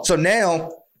from on. So now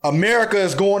America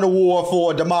is going to war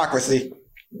for democracy.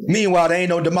 Meanwhile, there ain't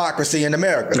no democracy in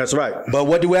America. That's right. But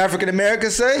what do African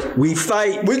Americans say? We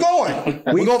fight. We going.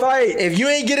 We gonna fight. If you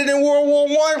ain't get it in World War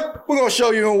I, we're going to show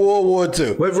you in World War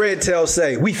II. What Red Tail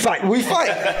say? We fight. We fight.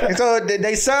 And so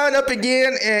they sign up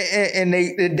again and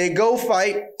they go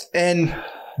fight. And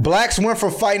blacks went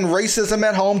from fighting racism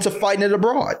at home to fighting it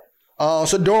abroad.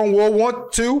 So during World War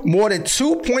II, more than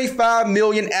 2.5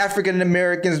 million African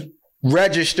Americans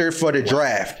registered for the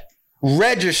draft.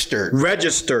 Registered.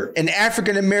 And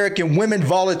African American women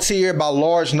volunteered by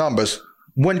large numbers.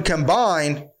 When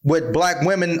combined with black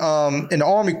women in the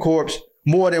Army Corps,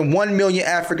 more than 1 million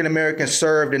African Americans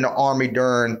served in the Army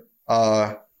during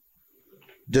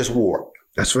this war.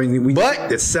 That's when we get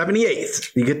the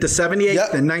 78th. You get the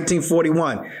 78th in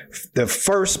 1941. The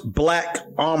first black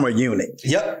armor unit.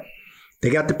 Yep. They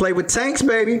got to play with tanks,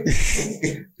 baby.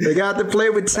 They got to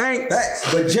play with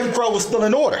tanks. But Jim Crow was still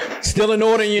in order. Still in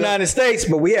order in the United States,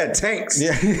 but we had tanks.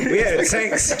 Yeah. We had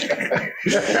tanks.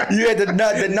 You had the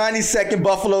 92nd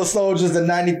Buffalo Soldiers, the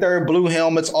 93rd Blue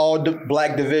Helmets. All the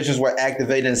black divisions were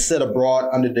activated and set abroad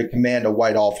under the command of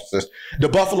white officers. The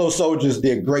Buffalo Soldiers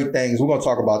did great things. We're going to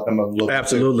talk about them a little bit.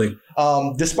 Absolutely.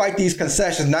 Despite these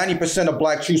concessions, 90% of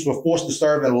black troops were forced to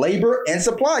serve in labor and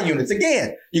supply units.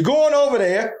 Again, you're going over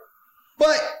there,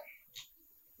 but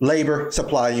labor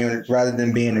supply units rather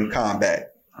than being in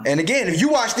combat. And again, if you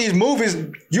watch these movies,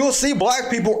 you'll see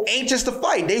black people anxious to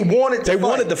fight. They wanted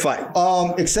to fight.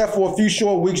 Except for a few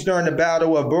short weeks during the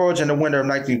Battle of Bulge in the winter of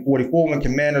 1944, when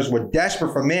commanders were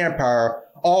desperate for manpower.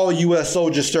 All U.S.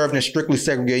 soldiers served in strictly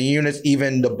segregated units.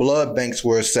 Even the blood banks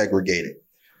were segregated.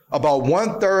 About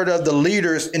 1/3 of the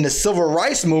leaders in the civil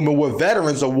rights movement were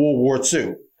veterans of World War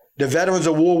II. The veterans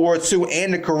of World War II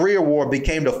and the Korea War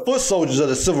became the foot soldiers of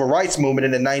the civil rights movement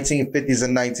in the 1950s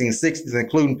and 1960s,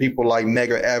 including people like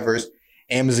Medgar Evers,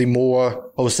 Amzie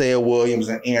Moore, Hosea Williams,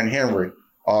 and Aaron Henry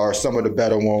are some of the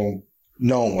better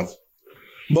known ones.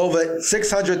 Over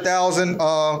 600,000.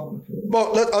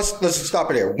 Let's stop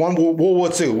it there. World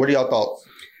War II. What are y'all thoughts?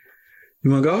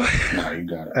 You want to go? No, you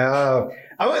got it.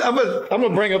 I'm going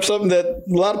to bring up something that a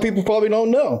lot of people probably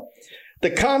don't know. The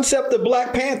concept of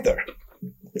Black Panther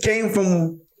came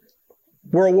from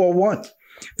World War I.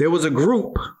 There was a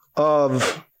group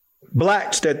of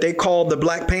blacks that they called the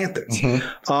Black Panthers.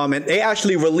 And they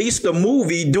actually released a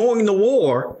movie during the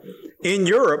war in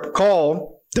Europe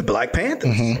called The Black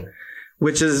Panthers,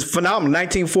 which is phenomenal.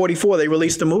 1944, they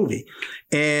released a movie.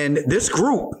 And this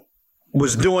group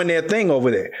was doing their thing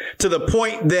over there to the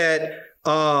point that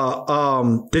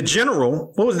the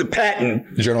general, what was the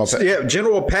Patton? General Patton. Yeah,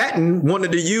 General Patton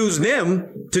wanted to use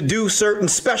them to do certain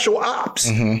special ops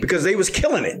because they was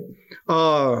killing it.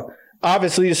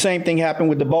 Obviously, the same thing happened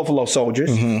with the Buffalo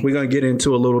Soldiers. We're going to get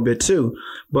into a little bit too.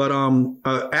 But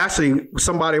actually,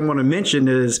 somebody I want to mention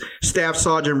is Staff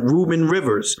Sergeant Reuben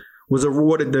Rivers was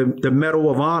awarded the Medal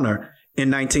of Honor in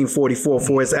 1944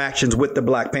 for his actions with the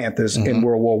Black Panthers in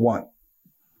World War I.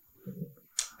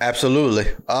 Absolutely.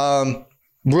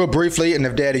 Real briefly, and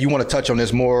if Daddy, you want to touch on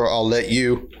this more, I'll let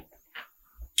you.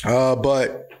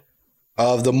 But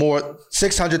of the more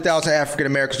 600,000 African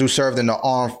Americans who served in the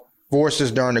armed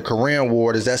forces during the Korean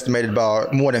War, it is estimated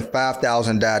about more than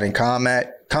 5,000 died in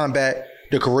combat.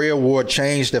 The Korean War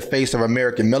changed the face of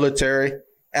American military.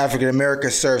 African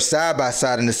Americans served side by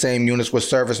side in the same units with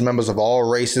service members of all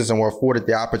races and were afforded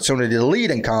the opportunity to lead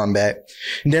in combat.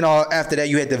 And then after that,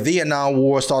 you had the Vietnam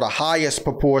War, saw the highest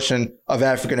proportion of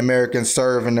African Americans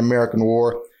serve in the American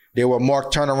War. There were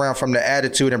marked turnaround from the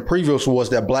attitude in previous wars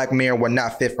that black men were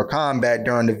not fit for combat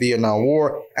during the Vietnam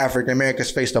War. African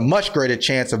Americans faced a much greater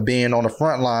chance of being on the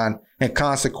front line and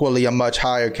consequently a much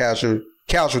higher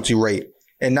casualty rate.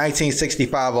 In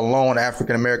 1965 alone,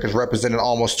 African Americans represented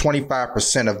almost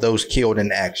 25% of those killed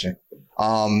in action.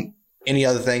 Any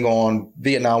other thing on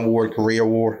Vietnam War, Korea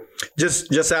War?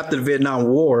 Just after the Vietnam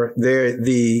War,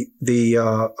 the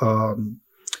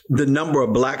number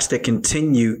of blacks that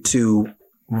continued to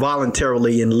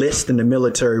voluntarily enlist in the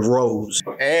military rose.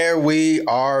 And we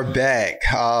are back.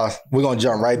 We're going to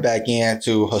jump right back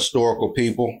into historical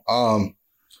people.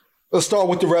 Let's start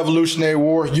with the Revolutionary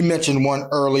War. You mentioned one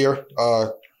earlier,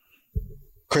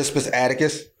 Crispus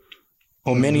Attucks,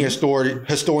 whom many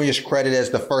historians credit as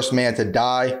the first man to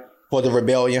die for the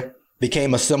rebellion,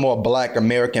 became a symbol of Black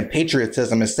American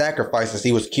patriotism and sacrifices.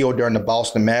 He was killed during the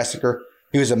Boston Massacre.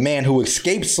 He was a man who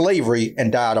escaped slavery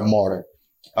and died a martyr.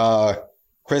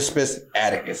 Crispus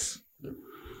Attucks.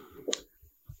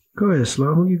 Go ahead,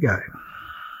 Slow. Who you got?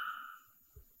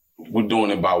 We're doing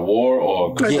it by war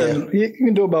or? Yeah. You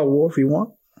can do it by war if you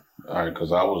want. All right,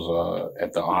 because I was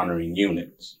at the honoring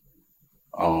units.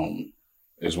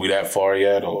 Is we that far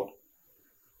yet, or?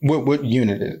 What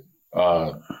unit is it?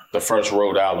 The 1st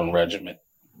Rhode Island Regiment.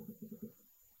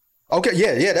 Okay,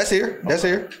 yeah, that's here. That's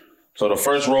here. So the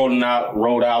 1st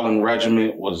Rhode Island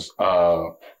Regiment was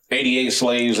 88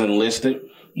 slaves enlisted.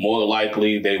 More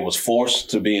likely, they was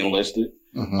forced to be enlisted.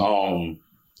 The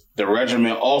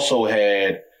regiment also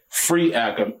had free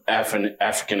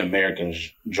African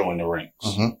Americans join the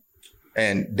ranks.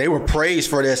 And they were praised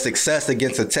for their success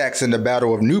against attacks in the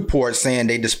Battle of Newport, saying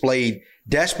they displayed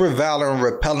desperate valor in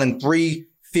repelling 3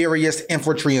 furious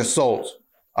infantry assaults.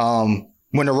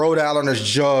 When the Rhode Islanders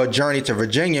journeyed to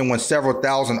Virginia, when several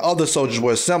thousand other soldiers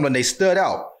were assembling, they stood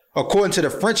out. According to the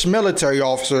French military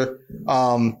officer,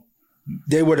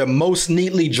 they were the most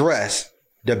neatly dressed,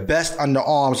 the best under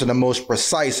arms, and the most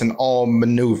precise in all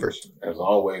maneuvers. As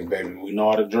always, baby, we know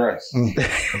how to dress.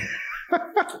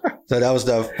 So that was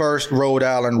the 1st Rhode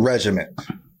Island Regiment.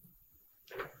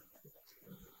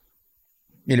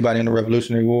 Anybody in the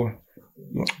Revolutionary War?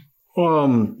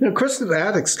 Crispus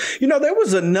Attucks. There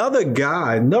was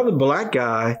another black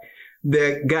guy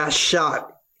that got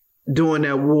shot during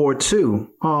that war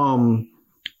too.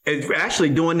 Actually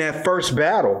during that first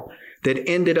battle that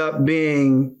ended up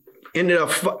being a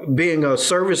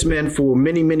serviceman for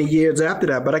many, many years after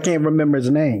that, but I can't remember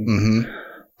his name.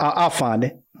 I'll find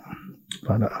it.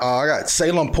 I got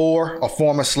Salem Poor, a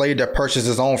former slave that purchased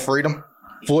his own freedom.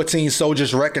 14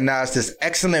 soldiers recognized his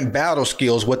excellent battle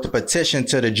skills with the petition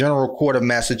to the General Court of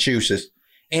Massachusetts.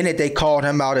 In it, they called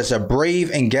him out as a brave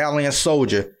and gallant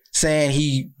soldier, saying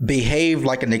he behaved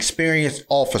like an experienced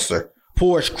officer.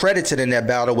 Poor is credited in that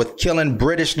battle with killing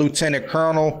British Lieutenant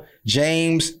Colonel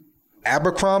James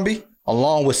Abercrombie,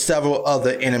 along with several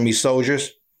other enemy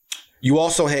soldiers. You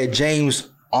also had James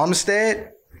Armstead,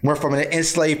 went from an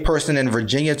enslaved person in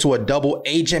Virginia to a double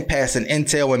agent, passing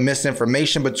intel and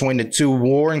misinformation between the two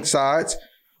warring sides.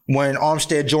 When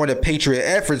Armstead joined the Patriot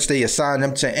efforts, they assigned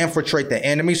him to infiltrate the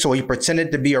enemy, so he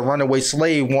pretended to be a runaway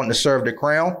slave wanting to serve the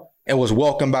crown and was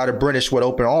welcomed by the British with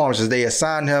open arms as they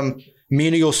assigned him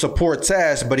menial support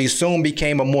tasks, but he soon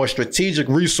became a more strategic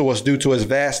resource due to his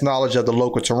vast knowledge of the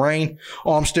local terrain.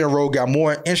 Armstead Road got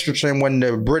more interesting when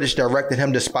the British directed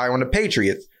him to spy on the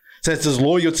Patriots. Since his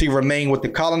loyalty remained with the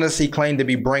colonists, he claimed to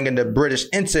be bringing the British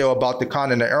intel about the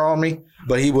Continental Army,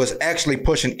 but he was actually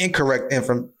pushing incorrect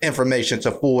information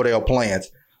to fool their plans.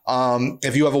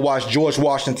 If you ever watched George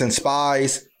Washington's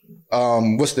Spies,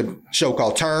 what's the show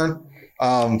called? Turn.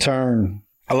 Turn.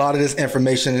 A lot of this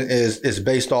information is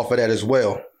based off of that as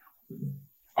well.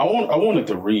 I wanted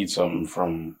to read something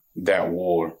from that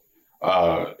war.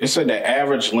 It said the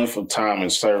average length of time in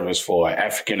service for an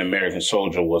African-American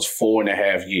soldier was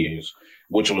 4.5 years,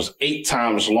 which was 8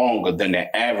 times longer than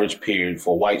the average period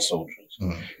for white soldiers.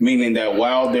 Meaning that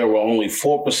while there were only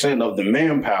 4% of the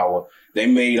manpower, they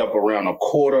made up around a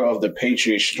quarter of the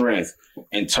Patriot strength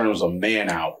in terms of man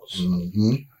hours.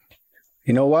 Mm-hmm.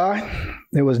 You know why?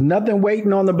 There was nothing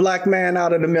waiting on the black man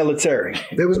out of the military.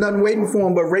 There was nothing waiting for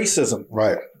him but racism.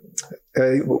 Right.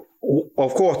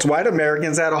 Of course, white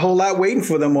Americans had a whole lot waiting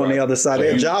for them on the other side.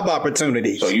 They had job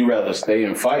opportunities. So you rather stay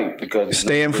and fight because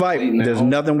stay and fight. There's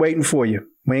nothing waiting for you.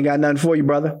 We ain't got nothing for you,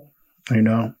 brother. You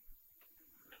know.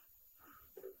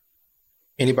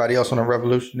 Anybody else on the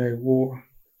Revolutionary War?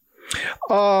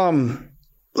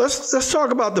 Let's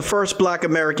talk about the first black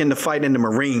American to fight in the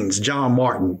Marines, John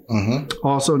Martin,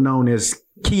 also known as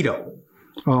Keto,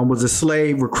 was a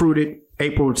slave recruited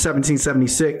April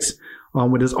 1776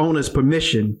 with his owner's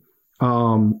permission,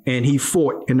 and he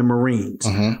fought in the Marines,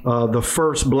 the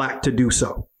first black to do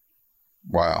so.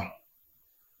 Wow.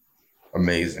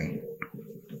 Amazing.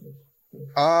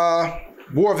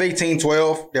 War of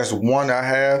 1812, there's one I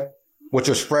have, which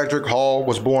was Frederick Hall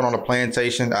was born on a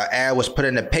plantation. An ad was put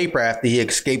in the paper after he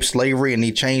escaped slavery, and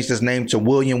he changed his name to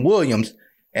William Williams,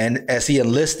 and as he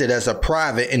enlisted as a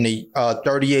private in the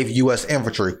 38th U.S.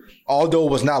 Infantry. Although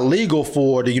it was not legal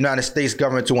for the United States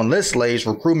government to enlist slaves,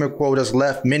 recruitment quotas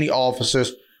left many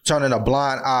officers turning a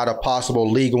blind eye to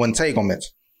possible legal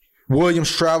entanglements.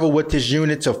 Williams traveled with his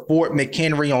unit to Fort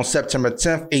McHenry on September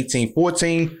 10th,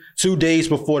 1814, 2 days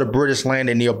before the British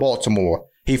landed near Baltimore.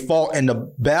 He fought in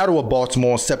the Battle of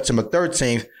Baltimore on September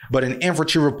 13th, but in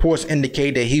infantry reports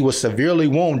indicate that he was severely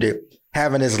wounded,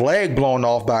 having his leg blown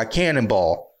off by a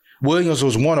cannonball. Williams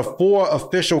was one of 4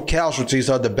 official casualties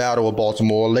of the Battle of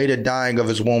Baltimore, later dying of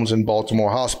his wounds in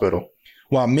Baltimore Hospital.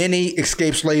 While many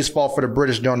escaped slaves fought for the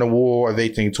British during the War of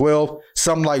 1812,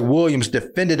 some, like Williams,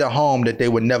 defended a home that they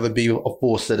would never be a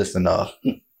full citizen of.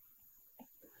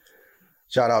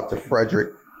 Shout out to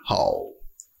Frederick Hall.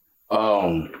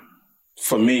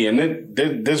 For me, and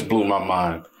this blew my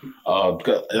mind.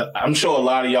 I'm sure a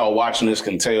lot of y'all watching this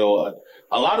can tell.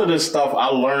 A lot of this stuff I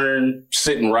learned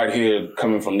sitting right here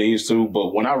coming from these two.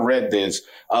 But when I read this,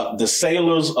 the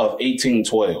sailors of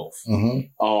 1812,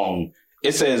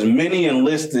 it says many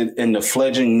enlisted in the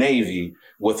fledgling Navy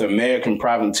with American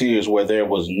privateers where there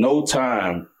was no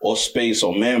time or space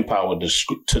or manpower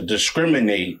to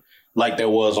discriminate like there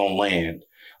was on land.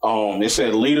 It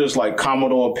said leaders like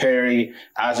Commodore Perry,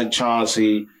 Isaac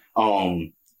Chauncey,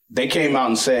 they came out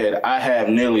and said, I have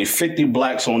nearly 50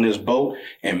 blacks on this boat,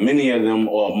 and many of them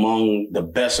are among the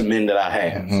best men that I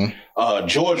have.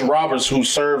 George Roberts, who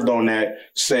served on that,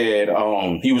 said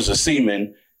he was a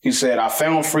seaman. He said, I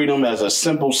found freedom as a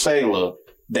simple sailor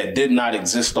that did not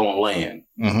exist on land.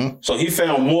 So he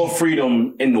found more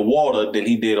freedom in the water than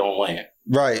he did on land.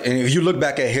 Right. And if you look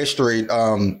back at history,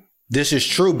 this is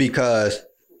true because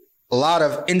a lot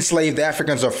of enslaved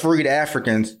Africans or freed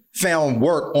Africans found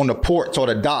work on the ports or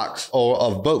the docks or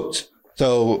of boats.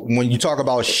 So when you talk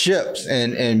about ships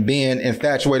and being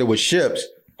infatuated with ships,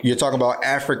 you're talking about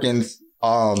Africans,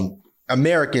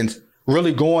 Americans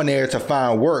really going there to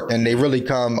find work, and they really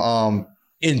come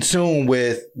in tune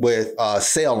with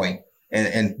sailing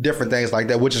and different things like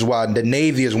that, which is why the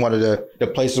Navy is one of the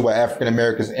places where African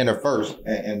Americans enter first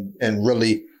and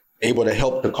really able to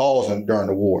help the cause during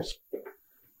the wars.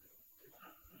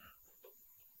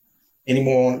 Any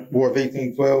more on War of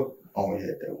 1812? Oh, we had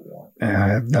that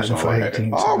one. Nothing for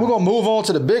 1812. All right, we're going to move on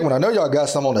to the big one. I know y'all got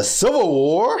some on the Civil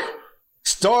War.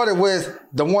 Started with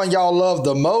the one y'all love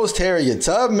the most, Harriet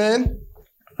Tubman.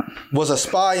 Was a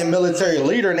spy and military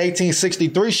leader in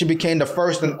 1863. She became the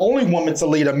first and only woman to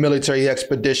lead a military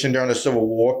expedition during the Civil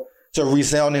War to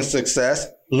resounding success.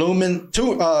 Tubman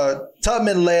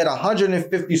led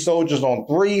 150 soldiers on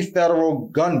 3 federal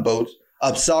gunboats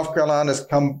up South Carolina's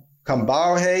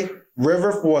Combahee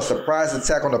River for a surprise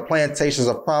attack on the plantations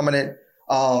of prominent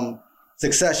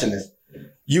secessionists.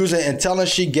 Using intelligence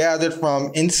she gathered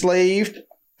from enslaved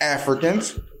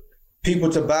Africans, people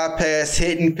to bypass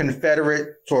hidden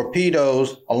Confederate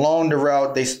torpedoes. Along the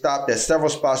route, they stopped at several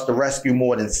spots to rescue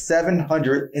more than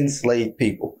 700 enslaved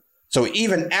people. So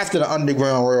even after the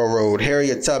Underground Railroad,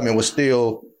 Harriet Tubman was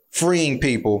still freeing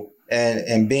people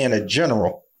and being a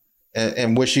general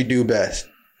and what she do best.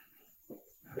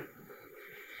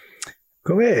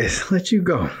 Go ahead, let you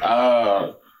go.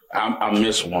 I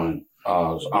missed one.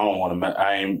 I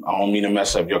don't mean to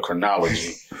mess up your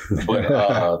chronology,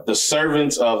 but the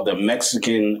servants of the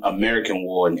Mexican-American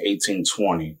War in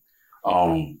 1820,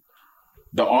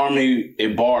 the Army,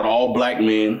 it barred all black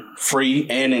men, free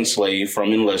and enslaved,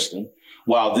 from enlisting.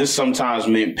 While this sometimes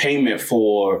meant payment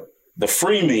for the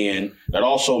free men, it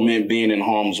also meant being in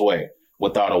harm's way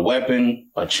without a weapon,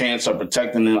 a chance of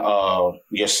protecting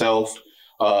yourself.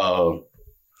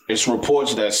 It's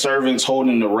reports that servants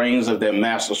holding the reins of their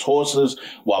master's horses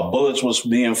while bullets was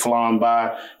being flown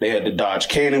by. They had to dodge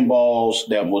cannonballs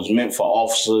that was meant for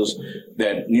officers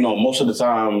that, most of the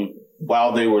time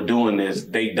while they were doing this,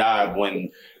 they died when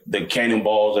the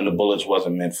cannonballs and the bullets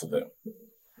wasn't meant for them.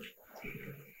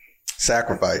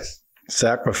 Sacrifice,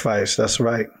 that's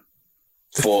right.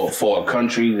 For a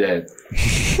country that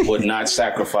would not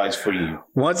sacrifice for you.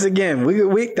 Once again,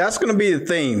 we that's going to be the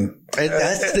theme.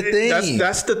 That's the theme.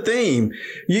 That's the theme.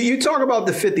 You talk about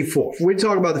the 54th. We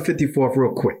talk about the 54th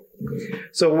real quick.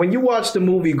 So when you watch the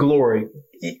movie Glory,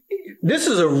 this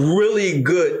is a really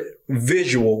good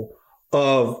visual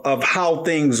of how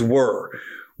things were,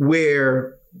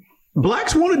 where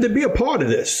blacks wanted to be a part of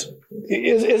this.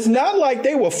 It's not like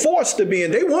they were forced to be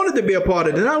in. They wanted to be a part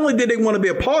of it. Not only did they want to be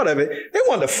a part of it, they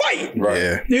wanted to fight.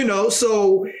 Right. Yeah.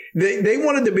 So they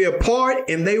wanted to be a part,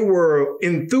 and they were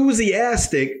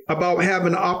enthusiastic about having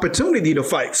an opportunity to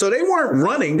fight. So they weren't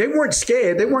running. They weren't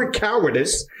scared. They weren't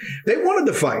cowardice. They wanted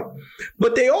to fight.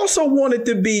 But they also wanted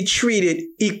to be treated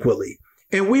equally.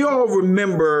 And we all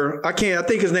remember, I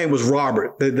think his name was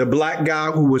Robert, the black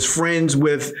guy who was friends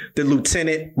with the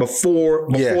lieutenant before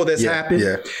this happened.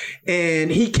 Yeah. And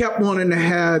he kept wanting to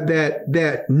have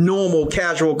that normal,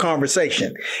 casual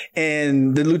conversation.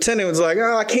 And the lieutenant was like,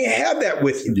 I can't have that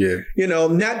with you. Yeah.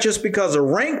 Not just because of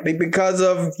rank, but because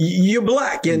of you're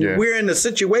black. And we're in a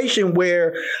situation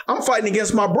where I'm fighting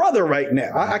against my brother right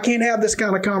now. I can't have this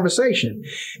kind of conversation.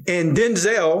 And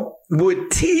Denzel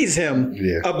would tease him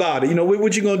about it.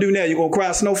 What you gonna do now? You gonna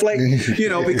cry snowflake?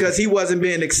 Because he wasn't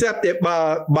being accepted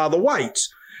by the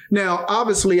whites. Now,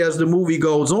 obviously, as the movie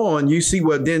goes on, you see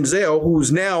what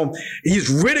Denzel, he's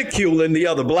ridiculing the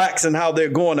other blacks and how they're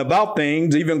going about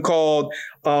things, even called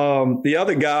the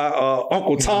other guy,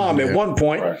 Uncle Tom at one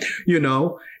point,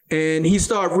 and he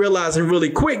started realizing really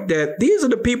quick that these are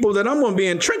the people that I'm going to be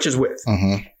in trenches with.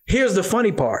 Mm-hmm. Here's the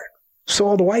funny part. So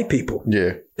are the white people.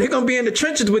 Yeah. They're going to be in the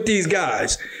trenches with these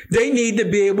guys. They need to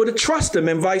be able to trust them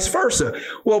and vice versa.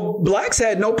 Well, blacks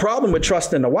had no problem with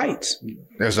trusting the whites.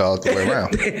 That's all the way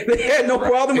around. They had no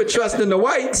problem with trusting the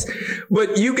whites,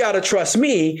 but you got to trust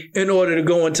me in order to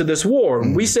go into this war.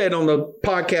 Mm-hmm. We said on the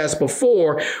podcast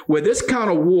before, where this kind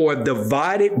of war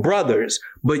divided brothers,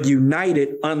 but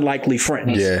united unlikely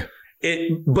friends. Yeah.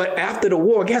 But after the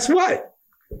war, guess what?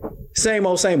 Same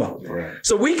old, same old. Right.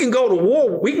 So we can go to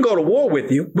war. We can go to war with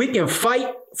you. We can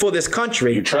fight for this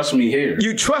country. You trust me here.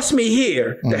 You trust me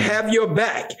here to have your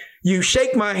back. You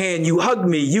shake my hand. You hug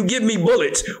me. You give me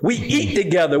bullets. We eat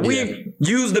together. We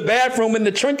use the bathroom in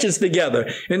the trenches together.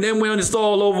 And then when it's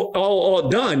all over, all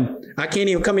done, I can't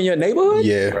even come in your neighborhood.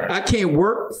 Yeah. I can't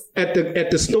work at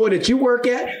the store that you work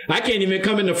at. I can't even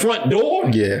come in the front door.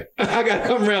 Yeah. I got to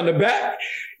come around the back.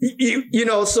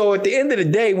 So at the end of the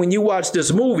day, when you watch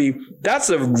this movie, that's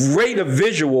a greater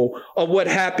visual of what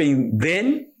happened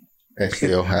then. It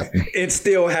still happens. It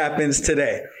still happens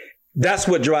today. That's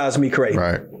what drives me crazy.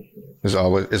 Right.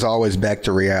 It's always back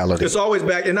to reality. It's always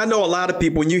back. And I know a lot of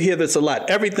people, when you hear this a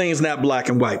lot, everything's not black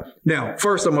and white. Now,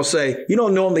 first I'm going to say, you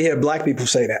don't normally hear black people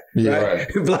say that. Yeah. Right?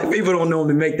 Black people don't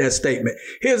normally make that statement.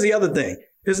 Here's the other thing.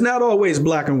 It's not always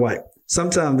black and white.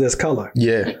 Sometimes there's color.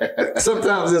 Yeah.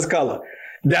 Sometimes there's color.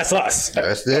 That's us.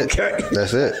 That's it. Okay.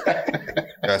 That's it.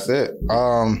 That's it.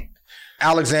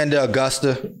 Alexander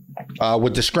Augusta,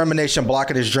 with discrimination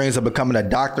blocking his dreams of becoming a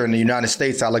doctor in the United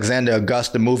States, Alexander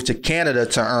Augusta moved to Canada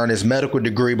to earn his medical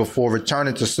degree before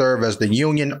returning to serve as the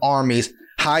Union Army's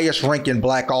highest-ranking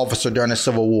black officer during the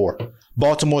Civil War.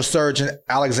 Baltimore surgeon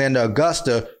Alexander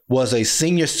Augusta was a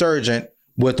senior surgeon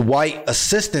with white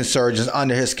assistant surgeons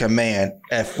under his command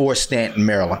at Fort Stanton,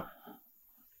 Maryland.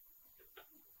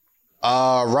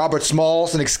 Robert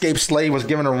Smalls, an escaped slave, was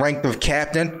given the rank of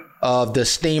captain of the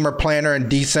steamer Planter in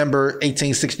December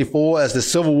 1864. As the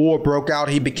Civil War broke out,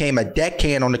 he became a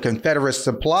deckhand on the Confederate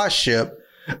supply ship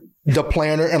the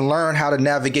planner and learn how to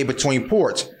navigate between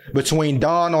ports. Between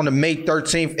dawn on the May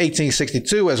 13th,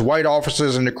 1862, as white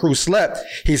officers and the crew slept,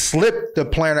 he slipped the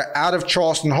planner out of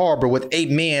Charleston Harbor with 8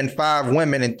 men, 5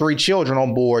 women, and 3 children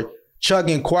on board,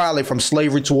 chugging quietly from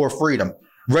slavery toward freedom.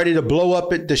 Ready to blow up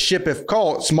the ship if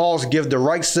caught, Smalls give the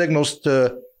right signals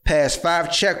to pass 5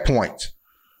 checkpoints,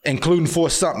 including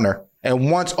Fort Sumter.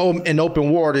 And once in open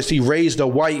waters, he raised a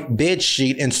white bed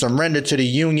sheet and surrendered to the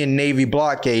Union Navy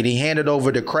blockade. He handed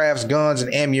over the craft's guns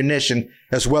and ammunition,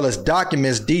 as well as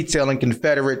documents detailing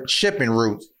Confederate shipping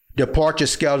routes, departure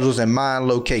schedules, and mine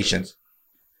locations.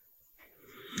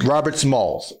 Robert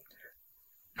Smalls,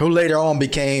 who later on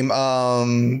became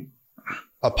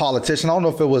a politician. I don't know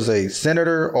if it was a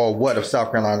senator or what of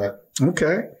South Carolina.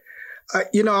 Okay.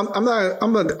 I'm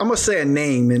gonna say a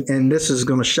name, and this is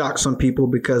gonna shock some people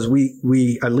because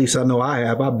we at least I know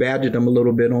I badgered him a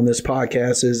little bit on this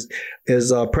podcast is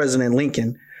President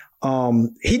Lincoln.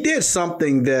 He did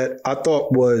something that I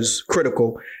thought was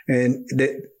critical, and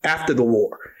that after the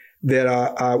war, that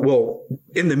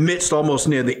in the midst, almost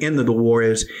near the end of the war,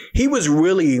 is he was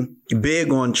really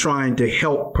big on trying to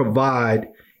help provide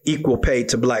equal pay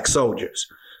to black soldiers.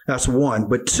 That's one,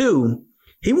 but two,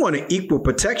 he wanted equal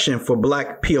protection for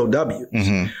black POWs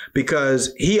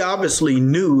because he obviously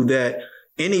knew that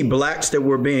any blacks that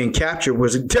were being captured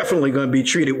was definitely going to be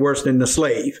treated worse than the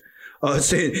slave.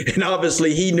 And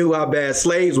obviously he knew how bad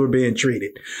slaves were being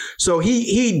treated. So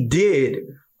he did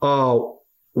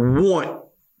want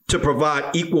to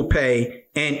provide equal pay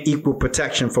and equal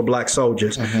protection for black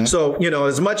soldiers. So,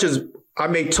 as much as I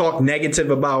may talk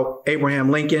negative about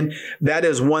Abraham Lincoln, that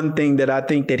is one thing that I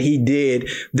think that he did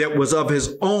that was of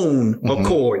his own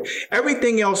accord.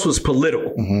 Everything else was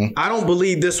political. I don't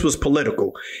believe this was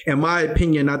political. In my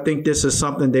opinion, I think this is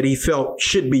something that he felt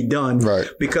should be done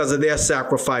because of their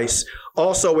sacrifice.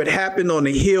 Also, it happened on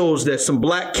the heels that some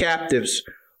black captives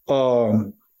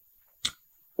were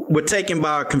taken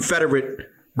by a Confederate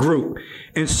group,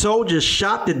 and soldiers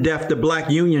shot to death the black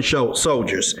Union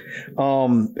soldiers.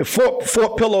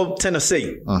 Fort Pillow,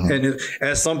 Tennessee. And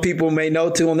as some people may know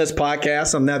too on this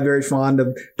podcast, I'm not very fond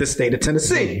of the state of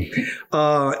Tennessee.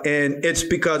 And it's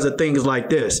because of things like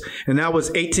this. And that was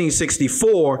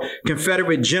 1864.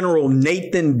 Confederate General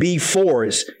Nathan B.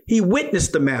 Forrest, he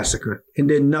witnessed the massacre and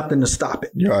did nothing to stop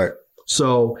it. Right.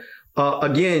 So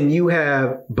again, you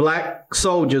have black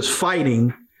soldiers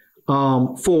fighting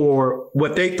for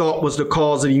what they thought was the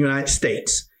cause of the United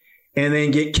States, and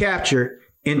then get captured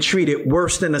and treated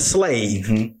worse than a slave.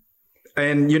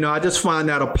 And, I just find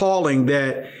that appalling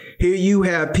that here you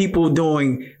have people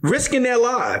risking their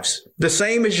lives the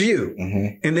same as you,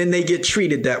 and then they get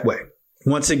treated that way.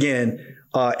 Once again,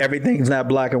 everything's not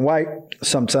black and white.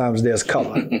 Sometimes there's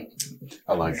color.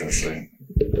 I like that saying.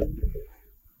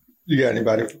 You got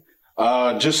anybody?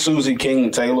 Just Susie King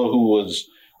Taylor, who was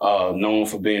known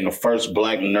for being the first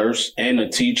black nurse and a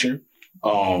teacher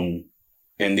in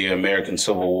the American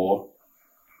Civil War.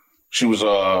 She was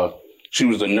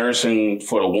the nursing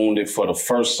for the wounded for the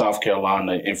 1st South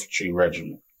Carolina Infantry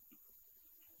Regiment.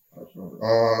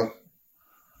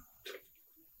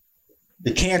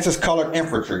 The Kansas-colored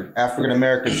infantry.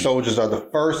 African-American soldiers are the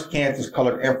first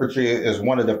Kansas-colored infantry, is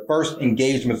one of the first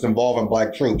engagements involving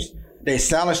black troops. They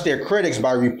silenced their critics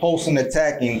by repulsing and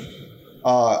attacking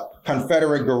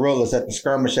Confederate guerrillas at the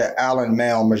skirmish at Allen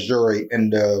Mound, Missouri,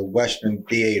 in the Western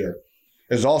Theater.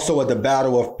 There's also at the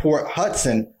Battle of Port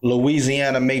Hudson,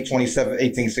 Louisiana, May 27,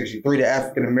 1863. The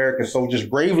African-American soldiers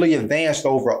bravely advanced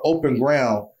over open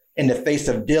ground in the face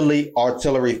of deadly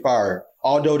artillery fire.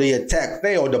 Although the attack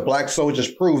failed, the black soldiers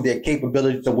proved their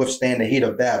capability to withstand the heat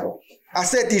of battle. I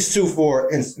said these two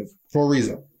for instance, for a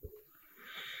reason.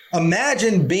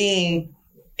 Imagine being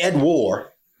at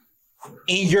war,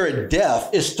 and your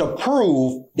death is to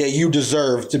prove that you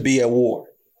deserve to be at war.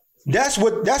 That's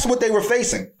what they were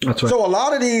facing. That's right. So a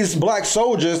lot of these black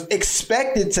soldiers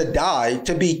expected to die,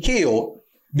 to be killed,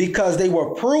 because they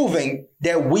were proving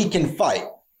that we can fight.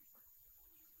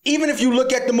 Even if you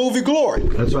look at the movie Glory.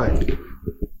 That's right.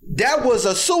 That was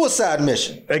a suicide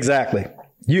mission. Exactly.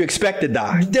 You expect to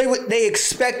die. They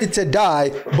expected to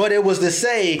die, but it was to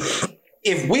say,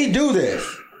 if we do this,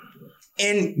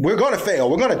 and we're going to fail,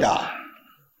 we're going to die,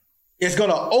 it's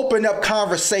going to open up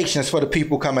conversations for the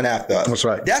people coming after us. That's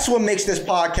right. That's what makes this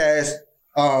podcast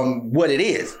what it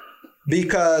is.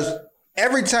 Because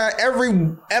every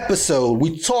episode,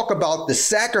 we talk about the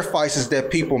sacrifices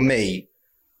that people made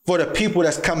for the people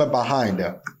that's coming behind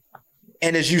them.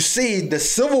 And as you see, the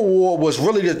Civil War was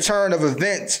really the turn of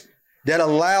events that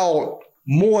allowed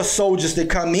more soldiers to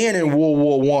come in World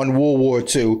War I, World War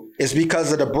II. It's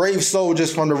because of the brave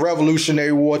soldiers from the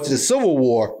Revolutionary War to the Civil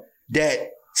War that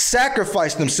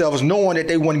sacrificed themselves knowing that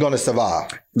they weren't going to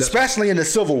survive, especially in the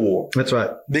Civil War. That's right.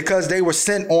 Because they were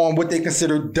sent on what they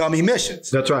considered dummy missions.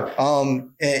 That's right.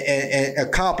 And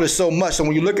accomplished so much. So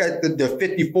when you look at the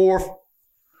 54th,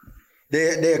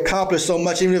 they accomplished so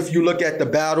much. Even if you look at the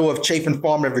Battle of Chafin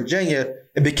Farm in Virginia,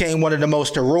 it became one of the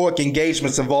most heroic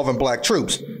engagements involving black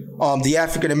troops. The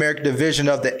African-American division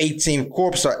of the 18th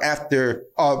Corps after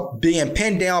being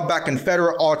pinned down by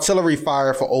Confederate artillery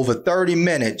fire for over 30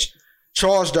 minutes,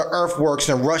 charged the earthworks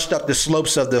and rushed up the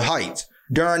slopes of the heights.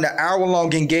 During the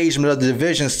hour-long engagement, the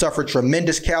division suffered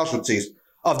tremendous casualties.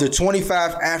 Of the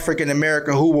 25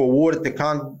 African-American who were awarded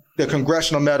the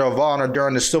Congressional Medal of Honor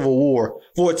during the Civil War,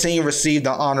 14 received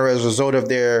the honor as a result of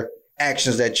their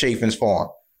actions at Chafin's Farm.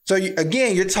 So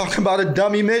again, you're talking about a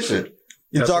dummy mission.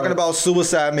 You're talking about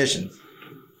suicide missions.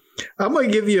 I'm going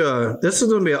to give you this is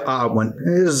going to be an odd one.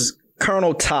 This is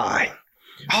Colonel Ty.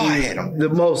 Oh, I hate him. The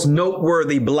most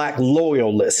noteworthy black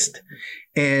loyalist.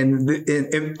 And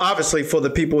obviously, for the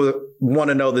people who want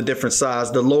to know the different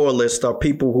sides, the loyalists are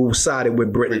people who sided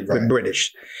with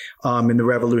British in the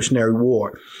Revolutionary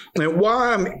War. And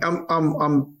why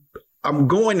I'm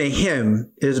going to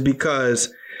him is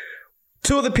because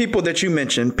two of the people that you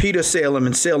mentioned, Peter Salem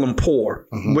and Salem Poor,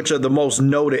 which are the most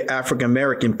noted African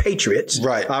American patriots.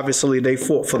 Right. Obviously, they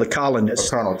fought for the colonists.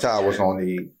 Colonel Ty was on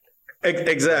the.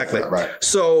 Exactly. Right.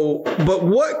 So, but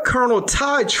what Colonel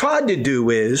Ty tried to do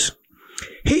is,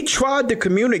 he tried to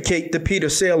communicate to Peter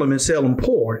Salem and Salem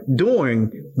Poor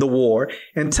during the war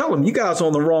and tell them, you guys are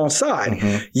on the wrong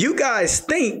side. You guys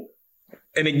think,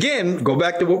 and again, go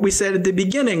back to what we said at the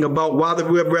beginning about why the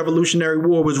Revolutionary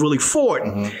War was really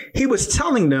fought. He was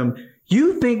telling them,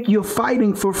 you think you're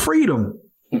fighting for freedom.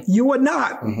 You are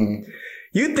not.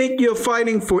 You think you're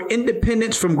fighting for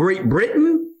independence from Great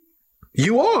Britain.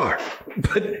 You are,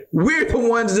 but we're the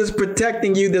ones that's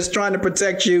protecting you, that's trying to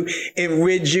protect you and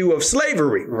rid you of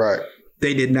slavery. Right.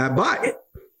 They did not buy it.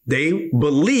 They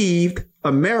believed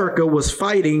America was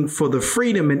fighting for the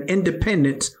freedom and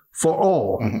independence for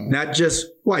all, not just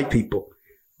white people.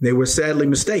 They were sadly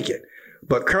mistaken.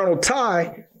 But Colonel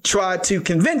Ty tried to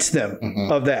convince them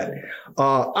of that.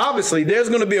 Obviously, there's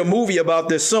going to be a movie about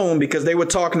this soon because they were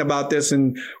talking about this.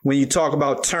 And when you talk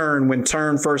about Turn, when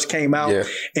Turn first came out,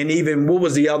 and even what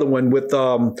was the other one with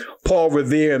Paul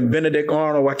Revere and Benedict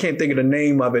Arnold? I can't think of the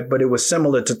name of it, but it was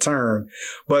similar to Turn.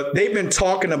 But they've been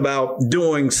talking about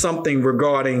doing something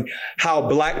regarding how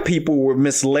black people were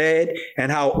misled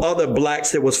and how other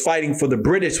blacks that was fighting for the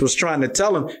British was trying to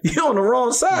tell them, you're on the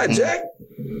wrong side, Jack.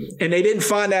 And they didn't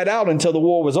find that out until the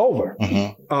war was over.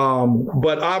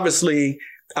 But obviously,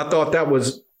 I thought that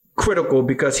was critical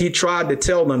because he tried to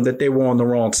tell them that they were on the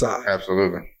wrong side.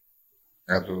 Absolutely.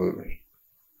 But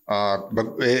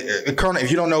Colonel,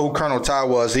 if you don't know who Colonel Ty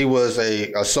was, he was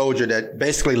a soldier that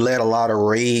basically led a lot of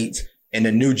raids in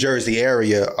the New Jersey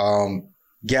area,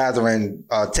 gathering,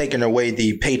 taking away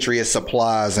the Patriot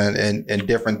supplies and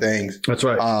different things. That's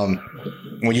right.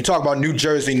 When you talk about New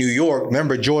Jersey, New York,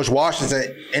 remember George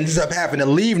Washington ends up having to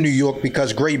leave New York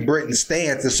because Great Britain's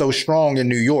stance is so strong in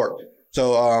New York.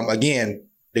 So again,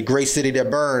 the great city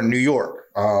that burned, New York.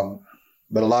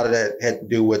 But a lot of that had to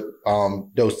do with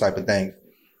those type of things.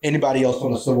 Anybody else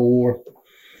on the Civil War?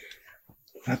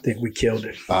 I think we killed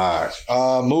it. All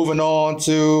right. Moving on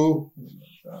to,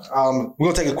 we're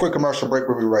going to take a quick commercial break.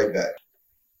 We'll be right back.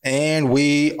 And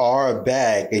we are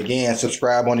back. Again,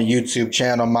 subscribe on the YouTube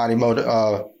channel,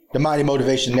 the Mighty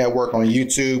Motivation Network on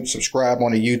YouTube. Subscribe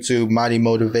on the YouTube, Mighty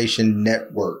Motivation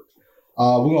Network.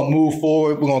 We're going to move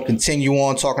forward. We're going to continue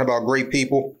on talking about great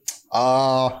people.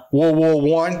 World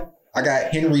War I, I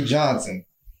got Henry Johnson.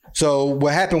 So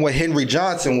what happened with Henry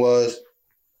Johnson was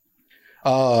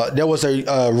there was a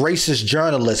racist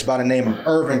journalist by the name of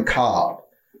Irvin Cobb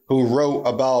who wrote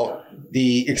about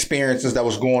the experiences that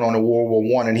was going on in World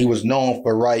War I, and he was known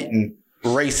for writing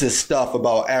racist stuff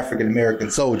about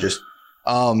African-American soldiers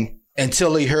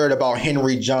until he heard about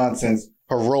Henry Johnson's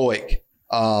heroic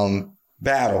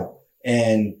battle.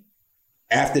 And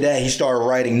after that, he started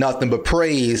writing nothing but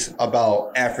praise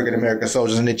about African-American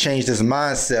soldiers, and it changed his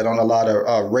mindset on a lot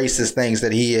of racist things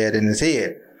that he had in his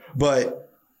head. But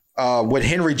what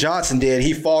Henry Johnson did,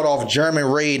 he fought off German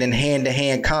raid in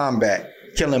hand-to-hand combat,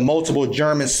 killing multiple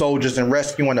German soldiers and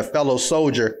rescuing a fellow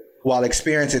soldier while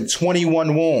experiencing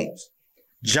 21 wounds.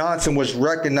 Johnson was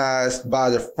recognized by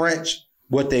the French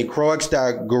with a Croix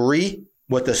de Guerre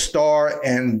with a star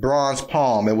and bronze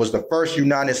palm. It was the first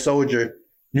United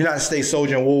States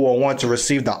soldier in World War I to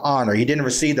receive the honor. He didn't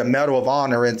receive the Medal of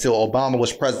Honor until Obama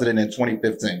was president in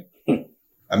 2015.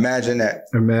 Imagine that.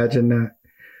 Imagine that.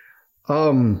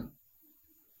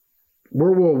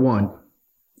 World War I.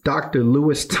 Dr.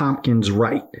 Lewis Tompkins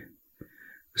Wright,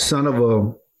 son of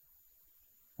a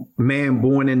man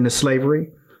born into slavery,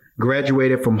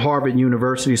 graduated from Harvard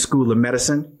University School of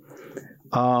Medicine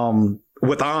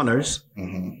with honors,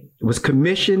 was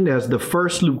commissioned as the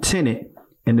first lieutenant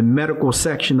in the medical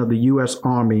section of the U.S.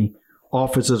 Army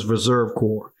Officers Reserve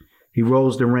Corps. He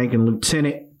rose to rank in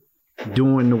lieutenant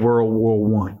during the World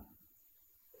War I.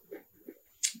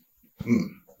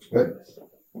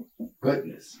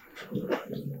 Goodness.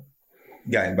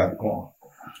 Got anybody going?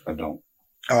 I don't.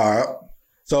 All right.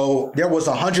 So there was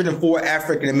 104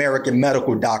 African-American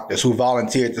medical doctors who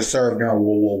volunteered to serve during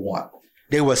World War I.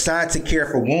 They were assigned to care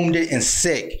for wounded and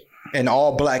sick in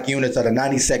all black units of the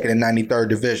 92nd and 93rd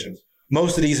Divisions.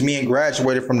 Most of these men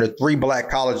graduated from the 3 black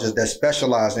colleges that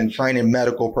specialized in training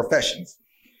medical professions.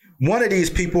 One of these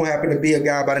people happened to be a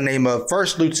guy by the name of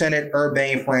First Lieutenant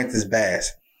Urbain Francis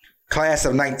Bass, class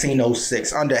of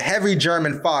 1906. Under heavy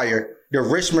German fire, the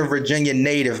Richmond, Virginia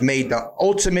native made the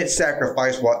ultimate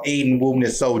sacrifice while aiding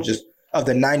wounded soldiers of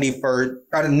the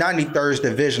 93rd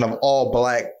Division of all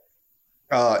black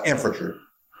infantry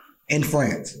in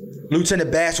France.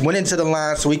 Lieutenant Bass went into the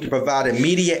line so he could provide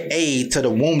immediate aid to the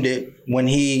wounded when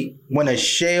a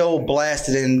shell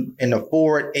blasted in the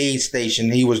forward aid station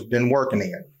he was been working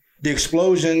in. The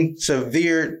explosion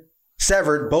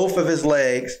severed both of his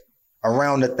legs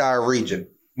around the thigh region.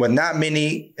 With not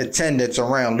many attendants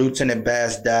around, Lieutenant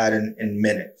Bass died in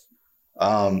minutes.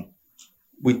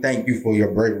 We thank you for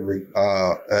your bravery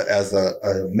as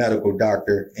a medical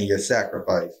doctor and your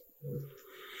sacrifice.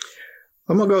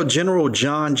 I'm going to go General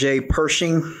John J.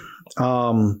 Pershing,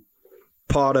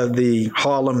 part of the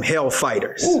Harlem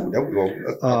Hellfighters. Ooh, there we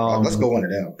go. Let's go into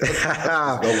them.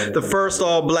 The first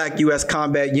all-black U.S.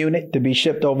 combat unit to be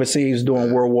shipped overseas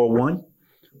during World War I.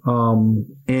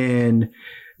 And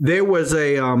there was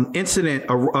a incident,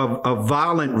 a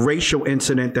violent racial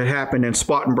incident that happened in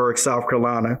Spartanburg, South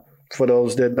Carolina. For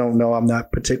those that don't know, I'm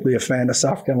not particularly a fan of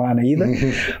South Carolina either.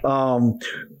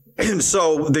 And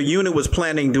so the unit was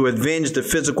planning to avenge the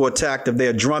physical attack of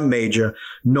their drum major,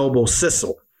 Noble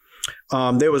Sissel.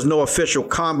 There was no official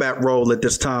combat role at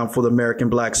this time for the American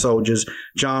black soldiers.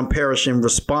 John Pershing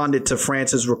responded to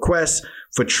France's request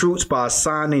for troops by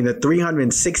assigning the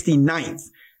 369th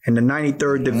and the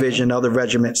 93rd Division, other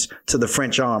regiments, to the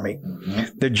French Army.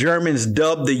 The Germans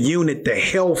dubbed the unit the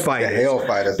Hellfighters. The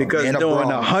Hellfighters. Because during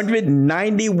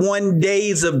 191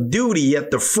 days of duty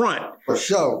at the front, for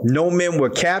sure, no men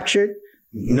were captured,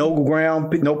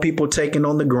 no people taken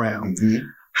on the ground.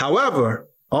 However,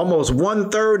 almost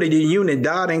 1/3 of the unit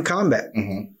died in combat.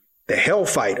 The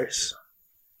Hellfighters.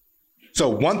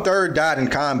 So 1/3 died in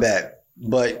combat,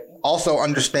 but also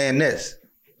understand this.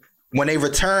 When they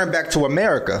returned back to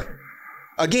America,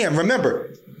 again,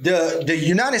 remember, the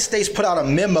United States put out a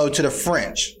memo to the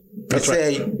French that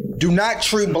said, do not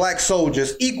treat black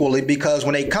soldiers equally because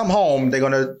when they come home, they're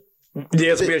going to...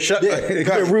 It's be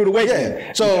a rude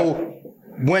awakening. So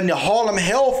when the Harlem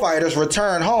Hellfighters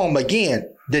return home, again,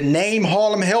 the name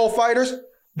Harlem Hellfighters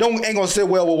ain't going to sit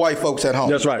well with white folks at home.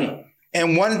 That's right.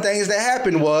 And one of the things that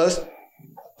happened was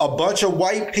a bunch of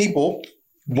white people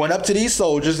went up to these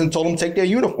soldiers and told them to take their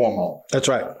uniform off. That's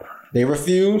right. They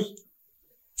refused.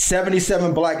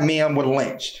 77 black men were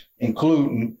lynched,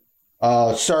 including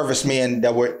servicemen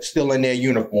that were still in their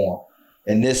uniform.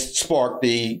 And this sparked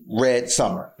the Red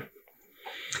Summer.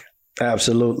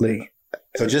 Absolutely.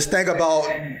 So just think about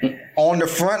on the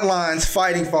front lines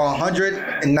fighting for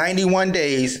 191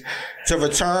 days to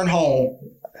return home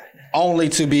only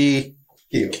to be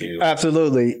killed.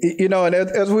 Absolutely. You know, and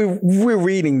as we're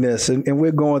reading this and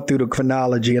we're going through the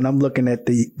chronology and I'm looking at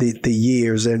the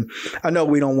years, and I know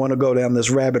we don't want to go down this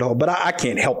rabbit hole, but I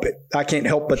can't help it. I can't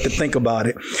help but to think about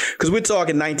it because we're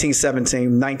talking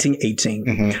 1917,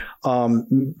 1918.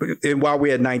 And while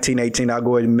we're at 1918, I'll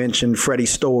go ahead and mention Freddie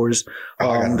Storrs,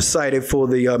 cited for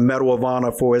the Medal of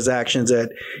Honor for his actions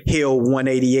at Hill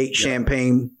 188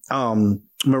 Champagne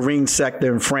Marine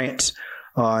sector in France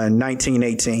in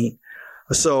 1918.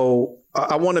 So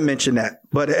I want to mention that.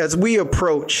 But as we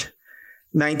approach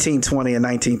 1920 and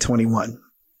 1921,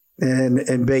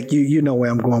 and Bake, you know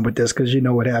where I'm going with this because you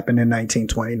know what happened in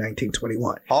 1920,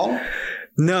 1921. Hall?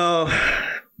 No,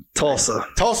 Tulsa.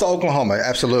 Tulsa, Oklahoma,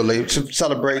 absolutely.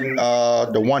 Celebrating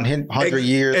the 100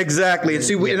 years. Exactly. And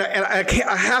see,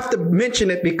 I have to mention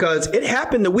it because it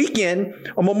happened the weekend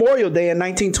on Memorial Day in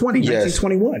 1920,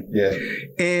 1921. Yeah.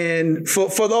 And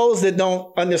for those that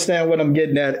don't understand what I'm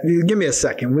getting at, give me a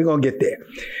second. We're going to get there.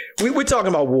 We're talking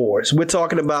about wars. We're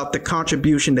talking about the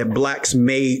contribution that blacks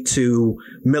made to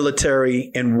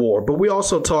military and war. But we're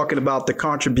also talking about the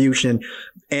contribution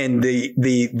and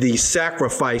the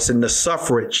sacrifice and the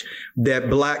suffrage that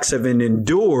blacks have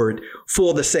endured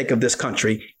for the sake of this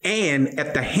country and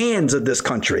at the hands of this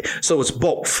country. So it's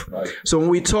both. Right. So when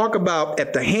we talk about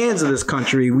at the hands of this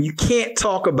country, you can't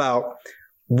talk about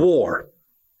war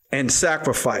and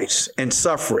sacrifice and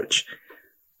suffrage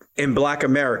in Black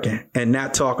America and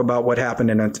not talk about what happened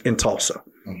in Tulsa.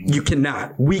 Mm-hmm. You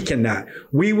cannot. We cannot.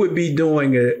 We would be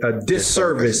doing a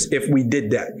disservice if we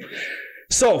did that.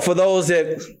 So for those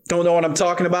that don't know what I'm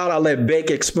talking about, I'll let Bake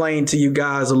explain to you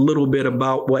guys a little bit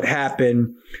about what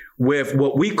happened with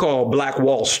what we call Black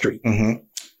Wall Street. Mm-hmm.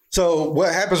 So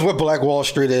what happens with Black Wall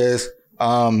Street is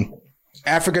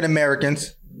African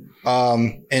Americans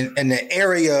in the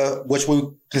area which we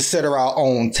consider our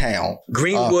own town.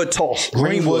 Greenwood, Tulsa.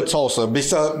 Greenwood, Tulsa.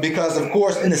 Because, of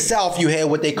course, in the South, you had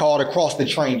what they called across the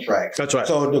train tracks. That's right.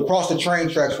 So across the train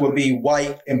tracks would be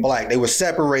white and black. They were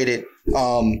separated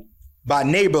by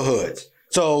neighborhoods.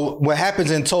 So what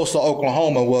happens in Tulsa,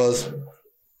 Oklahoma was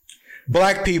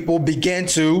black people began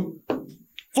to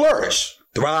flourish.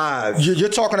 Thrive. You're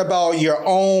talking about your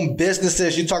own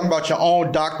businesses. You're talking about your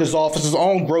own doctor's offices,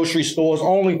 own grocery stores,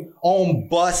 own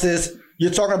buses.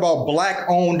 You're talking about black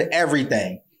owned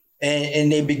everything.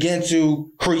 And they begin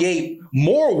to create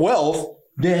more wealth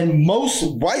than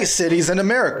most white cities in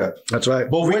America. That's right.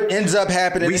 But what ends up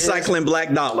happening recycling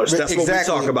black dollars. That's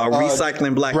exactly what we talk about.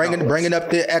 Recycling black dollars. Bringing up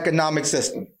the economic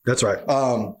system. That's right.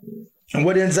 And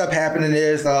what ends up happening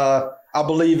is I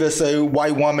believe it's a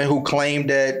white woman who claimed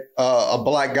that a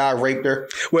black guy raped her.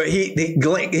 Well,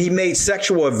 he made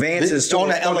sexual advances to her on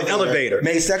the elevator.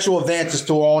 Made sexual advances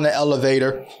to her on the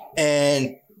elevator.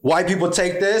 And white people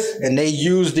take this and they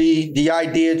use the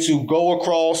idea to go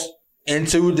across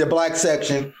into the black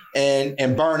section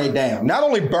and burn it down. Not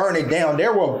only burn it down,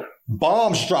 there were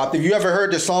bombs dropped. If you ever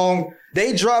heard the song,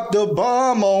 They Dropped the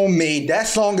Bomb on Me, that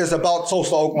song is about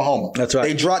Tulsa, Oklahoma. That's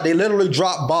right. They literally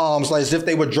dropped bombs like as if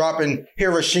they were dropping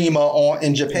Hiroshima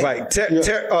in Japan. Right.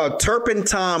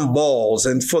 Turpentine balls.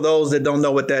 And for those that don't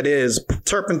know what that is,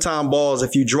 turpentine balls,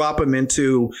 if you drop them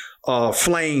into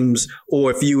flames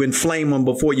or if you inflame them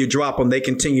before you drop them, they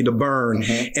continue to burn.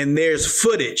 Mm-hmm. And there's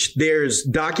footage, there's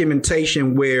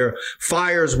documentation where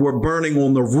fires were burning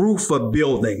on the roof of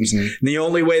buildings. Mm-hmm. And the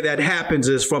only way that happens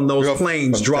is from those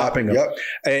flames dropping them.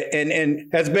 Yep.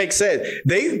 And as Beck said,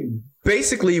 they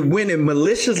basically went and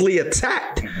maliciously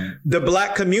attacked the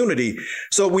black community.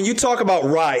 So when you talk about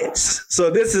riots,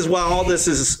 so this is why all this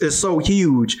is so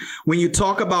huge. When you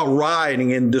talk about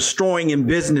rioting and destroying in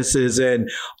businesses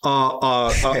and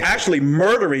actually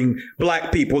murdering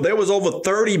black people, there was over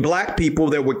 30 black people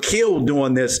that were killed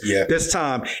during this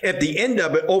time. At the end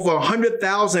of it, over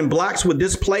 100,000 blacks were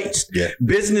displaced. Yeah.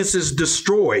 Businesses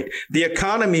destroyed. The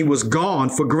economy was gone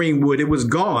for Greenwood. It was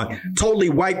gone, totally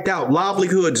wiped out.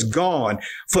 Livelihoods gone.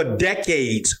 For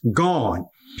decades, gone.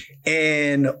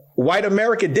 And white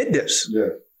America did this. Yeah.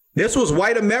 This was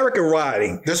white America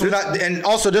rioting. This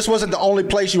wasn't the only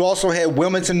place. You also had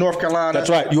Wilmington, North Carolina. That's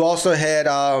right. You also had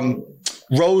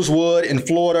Rosewood in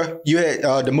Florida. You had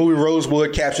the movie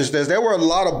Rosewood captures this. There were a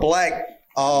lot of black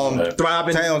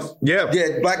thriving towns. Yeah,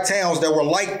 black towns that were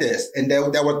like this and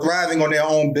that were thriving on their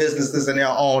own businesses and their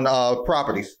own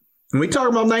properties. And we talking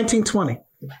about 1920.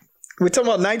 We're talking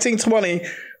about 1920.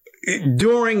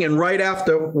 During and right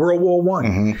after World War I.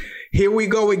 Mm-hmm. Here we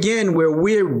go again where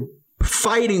we're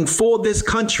fighting for this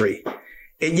country,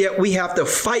 and yet we have to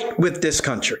fight with this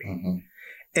country. Mm-hmm.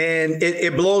 And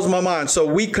it blows my mind.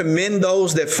 So we commend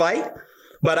those that fight,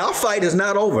 but our fight is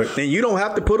not over. And you don't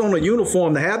have to put on a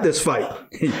uniform to have this fight.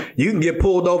 You can get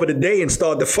pulled over today and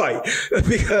start the fight.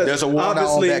 Because there's a war in our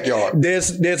own backyard.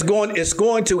 It's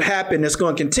going to happen. It's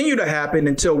going to continue to happen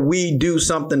until we do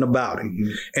something about it. Mm-hmm.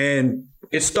 And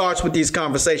it starts with these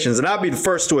conversations. And I'll be the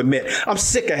first to admit, I'm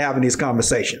sick of having these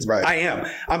conversations. Right. I am.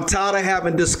 I'm tired of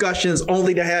having discussions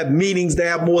only to have meetings to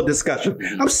have more discussion.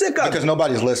 I'm sick of it. Because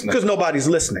nobody's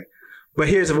listening. But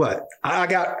here's what I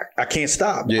can't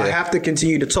stop. Yeah. I have to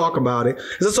continue to talk about it.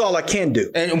 That's all I can do.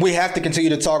 And we have to continue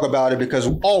to talk about it because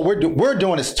all we're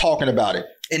doing is talking about it.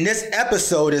 And this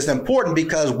episode is important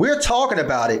because we're talking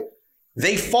about it.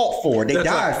 They fought for it. They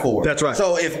died for it. That's right.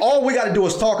 So if all we got to do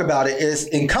is talk about it, it's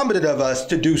incumbent of us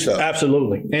to do so.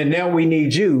 Absolutely. And now we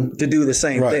need you to do the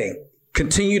same thing.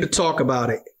 Continue to talk about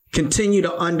it. Continue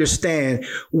to understand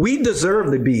we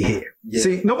deserve to be here. Yeah.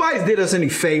 See, nobody did us any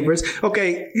favors.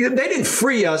 Okay. They didn't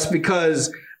free us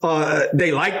because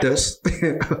they liked us.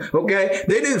 Okay.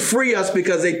 They didn't free us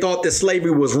because they thought that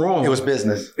slavery was wrong. It was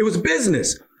business. It was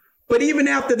business. But even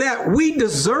after that, we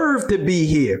deserve to be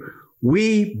here.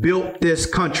 We built this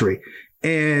country.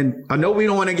 And I know we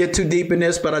don't want to get too deep in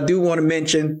this, but I do want to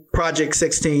mention Project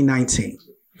 1619.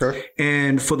 Okay.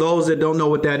 And for those that don't know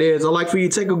what that is, I'd like for you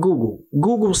to take a Google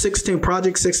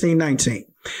Project 1619.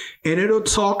 And it'll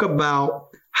talk about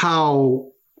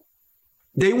how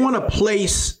they want to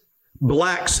place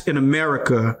blacks in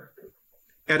America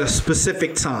at a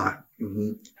specific time.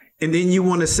 Mm-hmm. And then you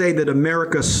want to say that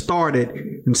America started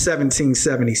in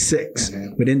 1776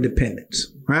 with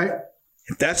independence, right?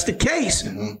 If that's the case,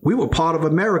 we were part of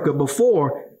America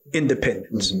before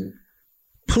independence. Mm-hmm.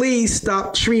 Please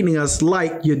stop treating us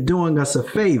like you're doing us a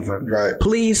favor. Right.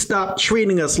 Please stop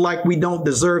treating us like we don't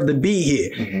deserve to be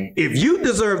here. Mm-hmm. If you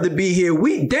deserve to be here,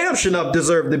 we damn sure enough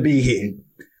deserve to be here.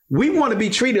 We want to be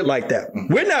treated like that.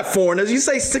 Mm-hmm. We're not foreigners. You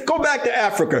say, go back to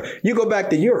Africa. You go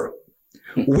back to Europe.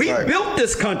 We built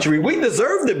this country. We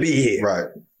deserve to be here. Right.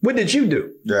 What did you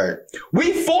do? Right.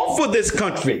 We fought for this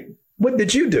country. What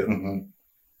did you do? Mm-hmm.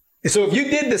 And so if you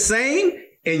did the same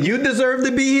and you deserve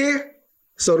to be here,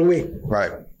 so do we.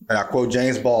 Right. And I quote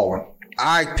James Baldwin.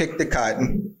 I picked the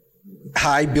cotton.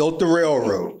 I built the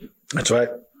railroad. That's right.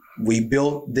 We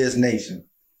built this nation.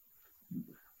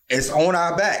 It's on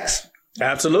our backs.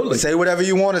 Absolutely. Say whatever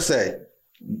you want to say.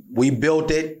 We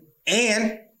built it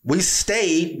and we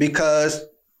stayed because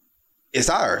it's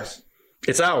ours.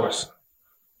 It's ours.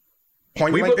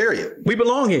 Point blank, period. We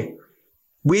belong here.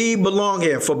 We belong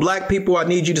here. For black people, I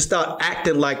need you to start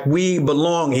acting like we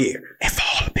belong here. And for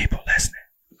all the people listening,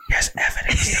 there's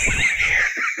evidence that we were here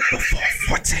before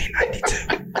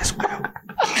 1492 as well.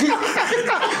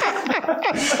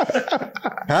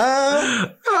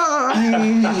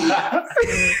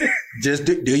 Just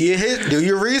do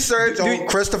your research on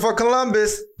Christopher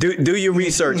Columbus. Do your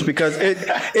research because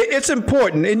it's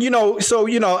important. And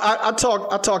I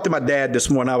talked to my dad this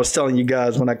morning. I was telling you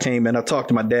guys when I came in, I talked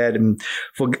to my dad. And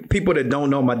for people that don't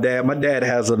know my dad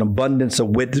has an abundance of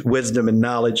wisdom and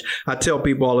knowledge. I tell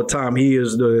people all the time, he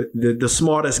is the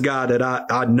smartest guy that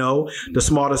I know, the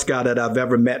smartest guy that I've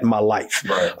ever met in my life.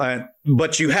 Right.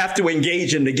 But you have to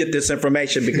engage him to get this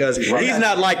information because he's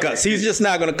not like us. He's just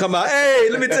not going to come out, hey,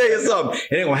 let me tell you something.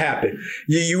 It ain't going to happen.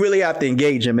 You really have to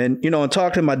engage him. And, and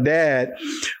talking to my dad,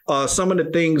 some of the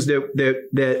things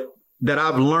that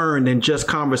I've learned in just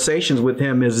conversations with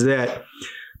him is that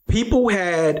people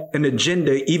had an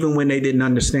agenda even when they didn't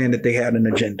understand that they had an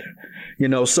agenda.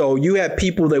 So you had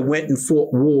people that went and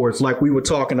fought wars like we were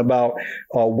talking about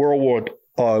World War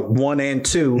I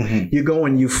and II. Mm-hmm. You go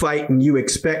and you fight and you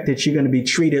expect that you're going to be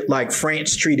treated like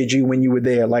France treated you when you were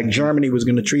there, like Germany was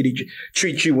going to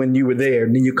treat you when you were there.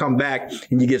 And then you come back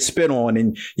and you get spit on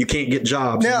and you can't get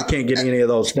jobs. Now, and you can't get any of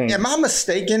those things. Am I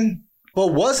mistaken?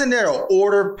 But wasn't there an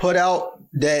order put out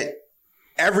that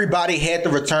everybody had to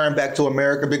return back to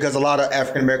America because a lot of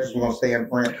African Americans were going to stay in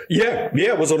France? Yeah,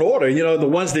 it was an order. The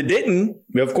ones that didn't,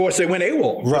 of course, they went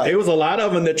AWOL. Right. There was a lot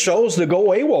of them that chose to go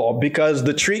AWOL because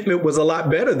the treatment was a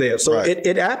lot better there. So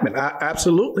it happened.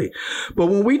 Absolutely. But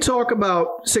when we talk about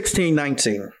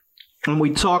 1619, and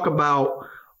we talk about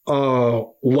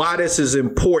why this is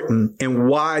important and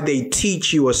why they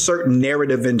teach you a certain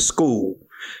narrative in school,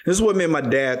 this is what me and my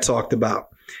dad talked about.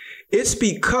 It's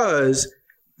because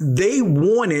they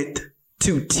wanted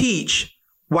to teach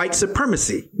white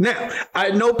supremacy. Now,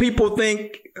 I know people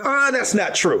think, that's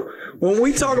not true. When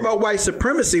we talk about white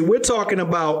supremacy, we're talking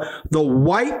about the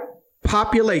white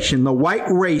population, the white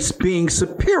race being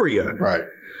superior. Right.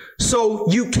 So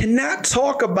you cannot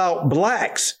talk about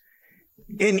blacks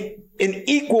in an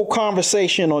equal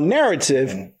conversation or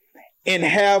narrative and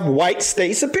have white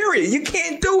stay superior. You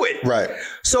can't do it. Right.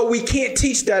 So we can't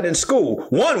teach that in school.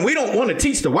 One, we don't want to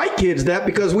teach the white kids that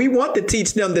because we want to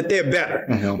teach them that they're better.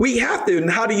 Mm-hmm. We have to. And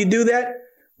how do you do that?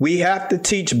 We have to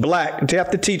teach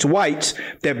whites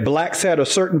that blacks had a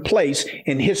certain place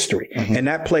in history. Mm-hmm. And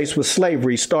that place was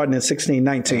slavery starting in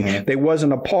 1619. Mm-hmm. They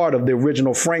wasn't a part of the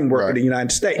original framework of the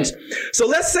United States. So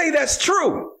let's say that's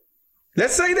true.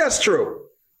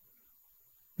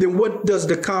 Then what does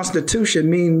the Constitution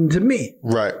mean to me?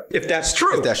 Right. If that's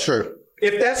true.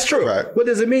 Right. What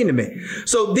does it mean to me?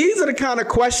 So these are the kind of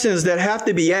questions that have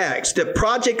to be asked that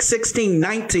Project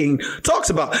 1619 talks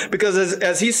about. Because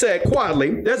as he said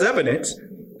quietly, there's evidence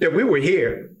that we were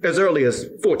here as early as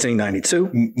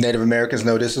 1492. Native Americans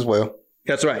know this as well.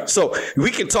 That's right. So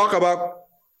we can talk about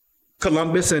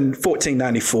Columbus in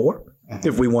 1494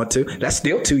 if we want to. That's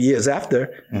still 2 years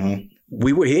after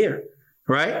we were here,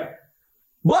 right?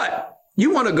 But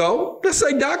you want to go, let's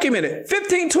say documented,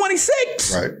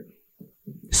 1526. Right.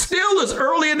 Still is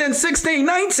earlier than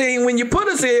 1619 when you put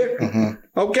us here.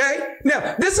 Mm-hmm. Okay?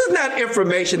 Now, this is not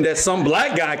information that some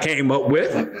black guy came up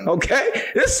with. Okay?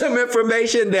 This is some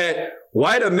information that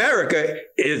white America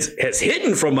has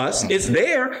hidden from us. It's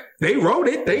there. They wrote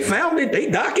it. They found it. They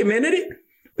documented it.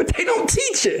 But they don't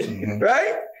teach it. Mm-hmm.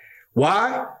 Right?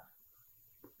 Why?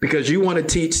 Because you want to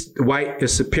teach white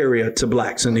is superior to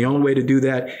blacks. And the only way to do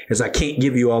that is I can't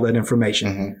give you all that information.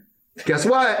 Mm-hmm. Guess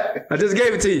what? I just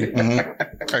gave it to you.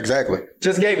 Mm-hmm. Exactly.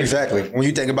 Just gave it. Exactly. When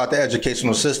you think about the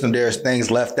educational system, there's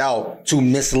things left out to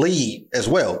mislead as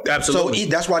well. Absolutely. So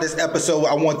that's why this episode,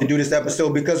 I want to do this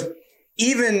episode, because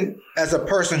even as a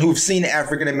person who's seen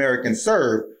African Americans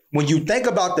serve, when you think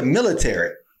about the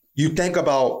military, you think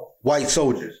about white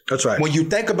soldiers. That's right. When you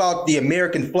think about the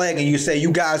American flag and you say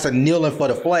you guys are kneeling for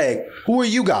the flag, who are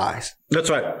you guys? That's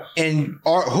right. And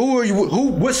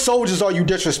what soldiers are you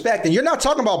disrespecting? You're not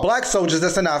talking about black soldiers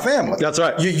that's in our family. That's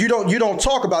right. You don't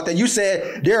talk about that. You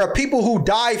said there are people who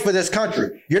died for this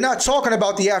country. You're not talking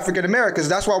about the African Americans.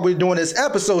 That's why we're doing this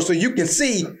episode, so you can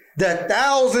see that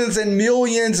thousands and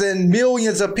millions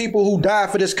of people who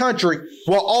died for this country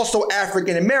were also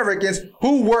African Americans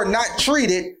who were not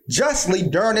treated justly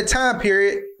during the time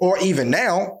period or even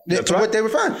now. That's right. What they were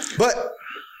finding. But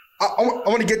I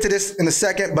want to get to this in a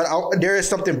second, but there is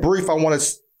something brief I want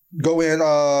to go in.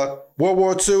 World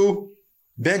War II,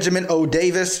 Benjamin O.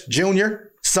 Davis Jr.,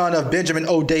 son of Benjamin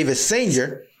O. Davis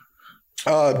Sr.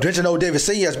 Benjamin O. Davis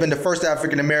Sr. has been the first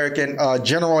African-American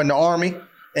general in the Army,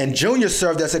 and Jr.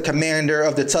 served as a commander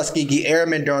of the Tuskegee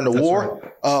Airmen during the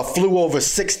war, flew over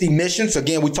 60 missions.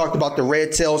 Again, we talked about the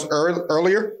Red Tails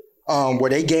earlier. Where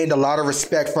they gained a lot of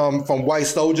respect from white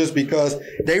soldiers because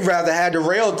they rather had the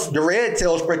red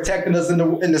tails protecting us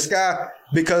in the sky,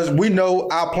 because we know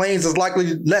our planes is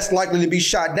less likely to be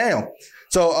shot down.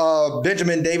 So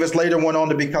Benjamin Davis later went on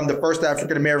to become the first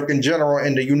African American general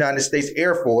in the United States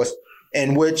Air Force,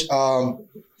 in which the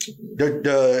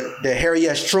Harry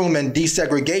S. Truman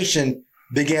desegregation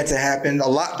began to happen a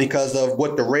lot because of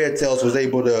what the Red Tails was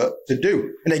able to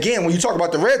do. And again, when you talk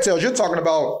about the Red Tails, you're talking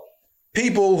about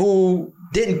people who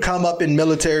didn't come up in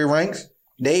military ranks.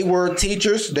 They were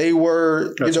teachers. They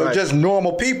were, just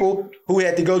normal people who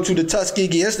had to go to the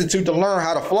Tuskegee Institute to learn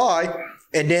how to fly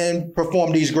and then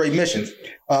perform these great missions.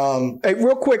 Hey,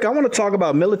 real quick, I want to talk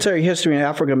about military history and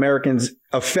African Americans'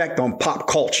 effect on pop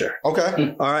culture.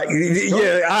 Okay. All right.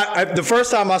 Yeah. The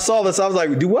first time I saw this, I was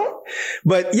like, do what?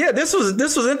 But yeah, this was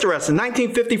interesting.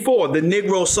 1954, The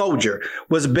Negro Soldier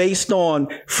was based on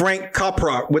Frank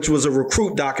Capra, which was a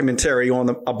recruit documentary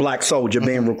on a black soldier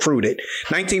being recruited.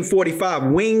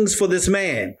 1945, Wings for This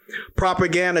Man,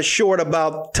 propaganda short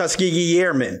about Tuskegee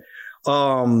Airmen.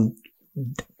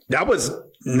 That was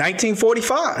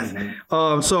 1945.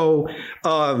 Let's go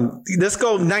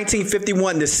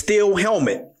 1951, The Steel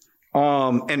Helmet,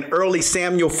 an early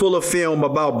Samuel Fuller film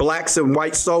about blacks and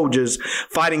white soldiers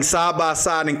fighting side by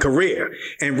side in Korea,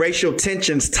 and racial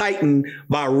tensions tightened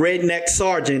by a redneck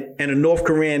sergeant and a North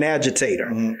Korean agitator.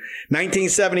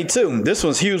 1972, this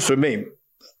one's huge for me.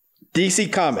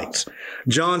 DC Comics,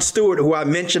 John Stewart, who I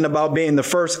mentioned about being the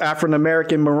first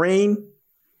African-American Marine,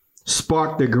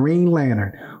 sparked the Green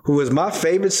Lantern, who is my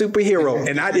favorite superhero,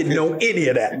 and I didn't know any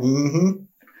of that.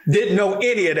 Didn't know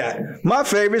any of that. My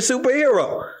favorite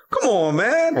superhero. Come on,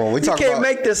 man. Well, you can't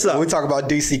make this up. When we talk about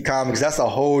DC Comics, that's a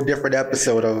whole different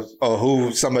episode of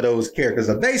who some of those characters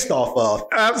are based off of.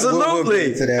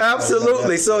 Absolutely.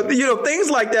 Absolutely. So,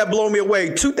 things like that blow me away.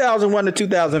 2001 to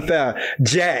 2005,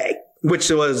 JAG.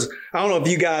 Which was, I don't know if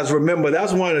you guys remember,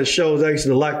 that's one of the shows I used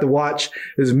to like to watch.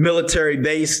 Is military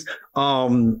based,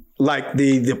 like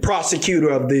the prosecutor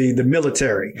of the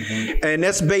military. And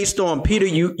that's based on Peter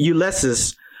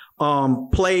Ulysses,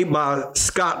 played by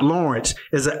Scott Lawrence,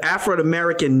 is an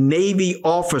Afro-American Navy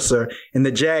officer in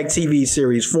the JAG TV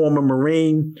series, former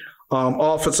Marine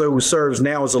officer who serves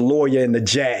now as a lawyer in the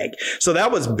JAG. So that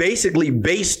was basically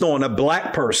based on a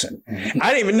black person.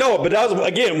 I didn't even know it, but that was,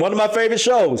 again, one of my favorite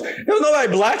shows. There was nobody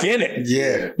black in it.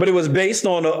 Yeah. But it was based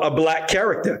on a black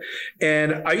character.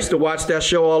 And I used to watch that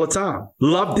show all the time.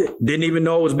 Loved it. Didn't even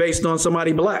know it was based on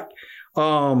somebody black.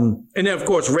 And then, of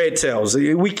course, Red Tails.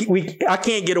 I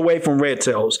can't get away from Red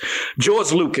Tails.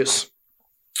 George Lucas.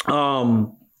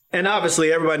 And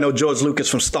obviously, everybody knows George Lucas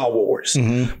from Star Wars.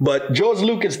 But George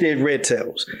Lucas did Red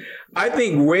Tails. I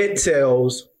think Red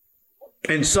Tails,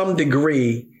 in some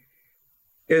degree,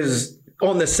 is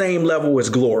on the same level as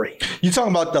Glory. You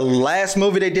talking about the last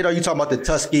movie they did, or you talking about the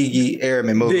Tuskegee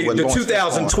Airmen movie? The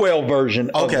 2012 version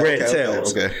of Red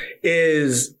Tails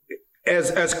is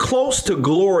as close to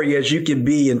Glory as you can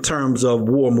be in terms of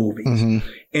war movies.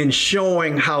 And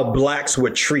showing how blacks were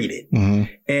treated.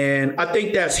 And I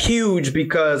think that's huge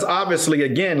because obviously,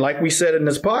 again, like we said in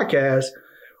this podcast,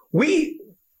 we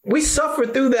suffer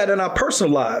through that in our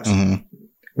personal lives.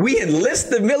 We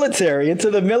enlist into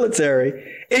the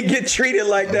military and get treated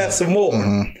like that some more.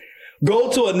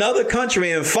 go to another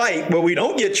country and fight where we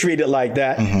don't get treated like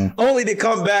that, only to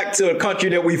come back to a country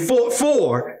that we fought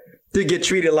for to get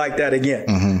treated like that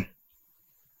again.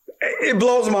 It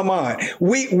blows my mind.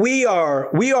 We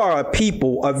are a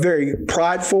people, a very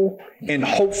prideful and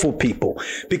hopeful people,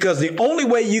 because the only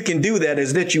way you can do that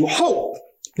is that you hope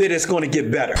that it's going to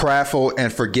get better. Prideful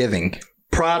and forgiving.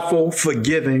 Prideful,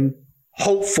 forgiving,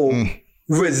 hopeful,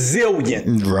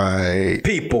 resilient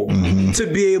people to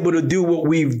be able to do what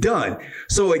we've done.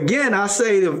 So again, I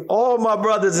say to all my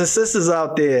brothers and sisters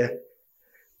out there,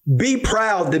 be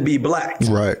proud to be Black.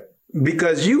 Right.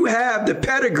 Because you have the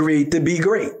pedigree to be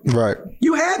great. Right.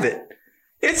 You have it.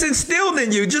 It's instilled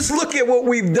in you. Just look at what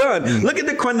we've done. Look at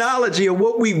the chronology of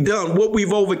what we've done, what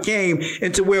we've overcame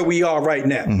into where we are right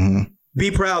now.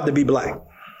 Be proud to be Black.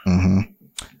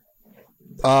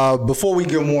 Before we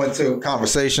get more into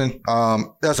conversation,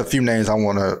 there's a few names I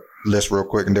want to list real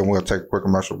quick, and then we'll take a quick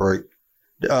commercial break.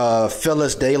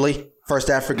 Phyllis Daly, first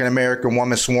African-American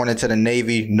woman sworn into the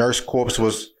Navy Nurse Corps,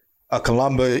 was a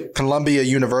Columbia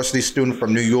University student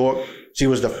from New York. She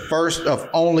was the first of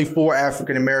only 4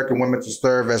 African-American women to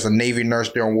serve as a Navy nurse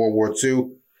during World War II.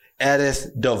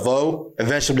 Edith DeVoe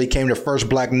eventually became the first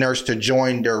Black nurse to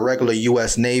join the regular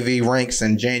U.S. Navy ranks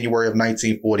in January of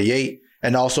 1948,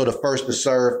 and also the first to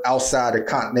serve outside the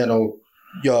continental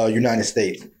United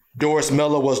States. Doris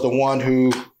Miller was the one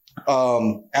who,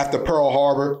 after Pearl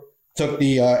Harbor, took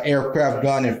the aircraft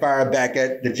gun and fired back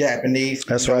at the Japanese.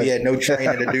 That's right. He had no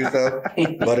training to do so,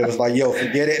 but it was like, yo,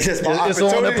 forget it. This is my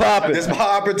opportunity. This is my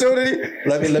opportunity.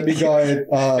 Let me go ahead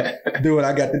and do what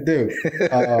I got to do.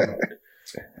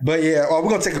 But yeah, we're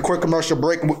going to take a quick commercial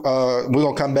break. We're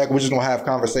going to come back. We're just going to have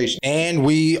conversation. And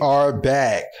we are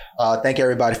back. Thank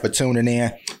everybody for tuning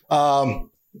in.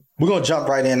 We're going to jump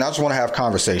right in. I just want to have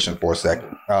conversation for a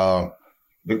second.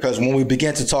 Because when we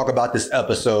begin to talk about this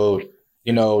episode,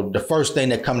 you know, the first thing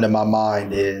that come to my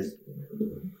mind is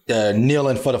the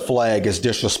kneeling for the flag is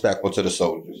disrespectful to the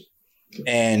soldiers.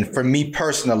 And for me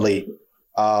personally,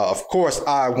 of course,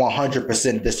 I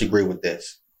 100% disagree with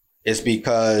this. It's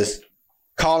because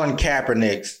Colin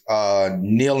Kaepernick's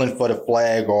kneeling for the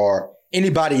flag, or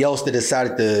anybody else that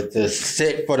decided to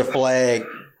sit for the flag,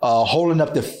 holding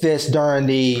up the fist during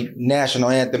the national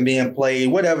anthem being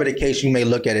played, whatever the case you may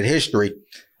look at in history,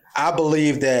 I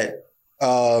believe that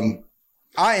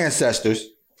our ancestors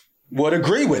would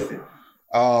agree with it.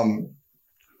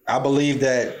 I believe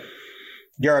that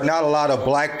there are not a lot of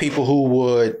Black people who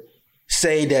would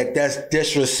say that that's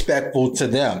disrespectful to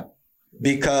them,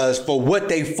 because for what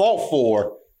they fought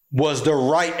for was the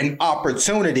right and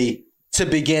opportunity to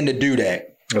begin to do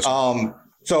that.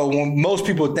 So when most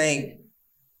people think,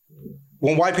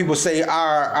 when white people say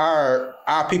our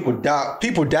people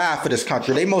die for this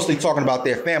country, they mostly talking about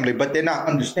their family, but they're not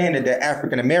understanding that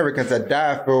African Americans that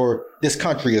died for this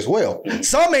country as well.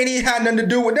 Some ain't even had nothing to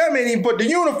do with them, ain't even put the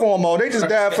uniform on. They just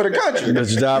died for the country.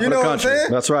 Just died for the country.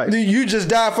 That's right. You just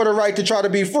died for the right to try to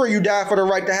be free. You died for the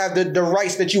right to have the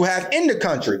rights that you have in the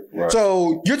country. Right.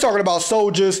 So you're talking about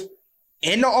soldiers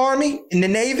in the Army, in the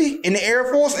Navy, in the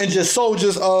Air Force, and just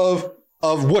soldiers of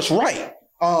what's right.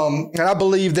 And I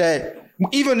believe that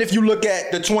even if you look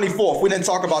at the 24th, we didn't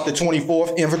talk about the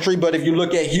 24th Infantry, but if you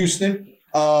look at Houston,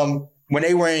 when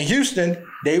they were in Houston,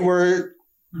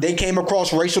 they came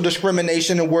across racial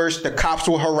discrimination and worse. The cops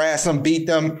would harass them, beat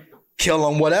them, kill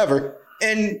them, whatever.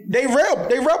 And they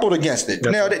rebelled against it.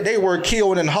 Now, they were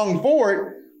killed and hung for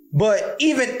it, but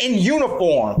even in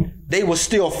uniform, they were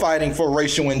still fighting for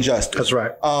racial injustice. That's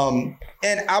right.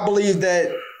 And I believe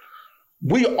that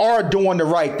we are doing the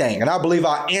right thing. And I believe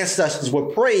our ancestors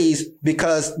were praised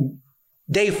because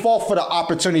they fought for the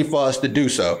opportunity for us to do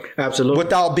so. Absolutely.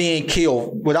 Without being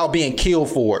killed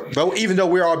for it. But even though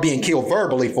we are being killed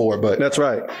verbally for it. But that's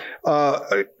right.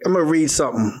 I'm going to read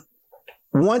something.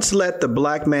 Once let the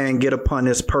Black man get upon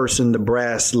his person the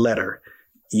brass letter,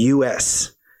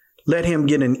 U.S. Let him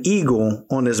get an eagle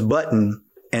on his button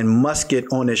and musket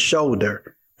on his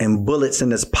shoulder and bullets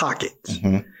in his pockets.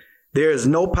 Mm-hmm. There is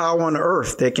no power on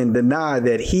earth that can deny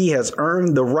that he has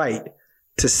earned the right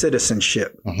to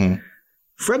citizenship. Mm-hmm.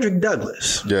 Frederick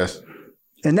Douglass. Yes.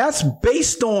 And that's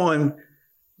based on,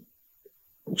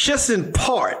 just in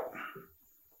part,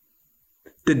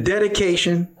 the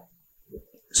dedication,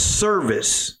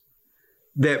 service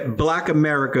that Black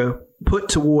America put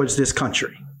towards this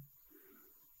country.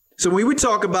 So when we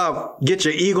talk about get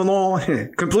your eagle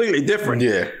on, completely different.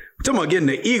 Yeah. We're talking about getting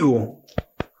the eagle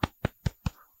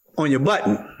on your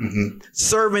button, mm-hmm.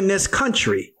 serving this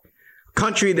country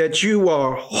that you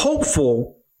are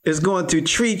hopeful is going to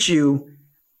treat you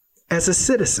as a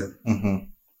citizen, mm-hmm.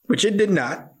 which it did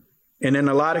not. And in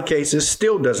a lot of cases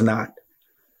still does not.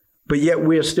 but yet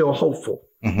we're still hopeful.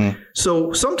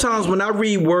 So sometimes when I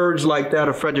read words like that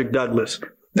of Frederick Douglass,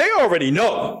 they already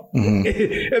know. I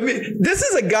mean, this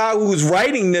is a guy who's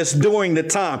writing this during the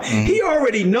time. He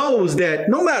already knows that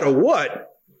no matter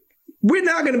what, we're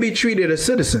not going to be treated as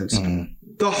citizens.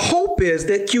 The hope is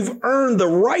that you've earned the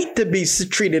right to be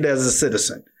treated as a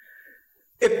citizen.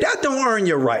 If that don't earn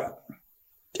your right,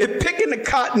 if picking the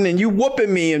cotton and you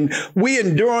whooping me and we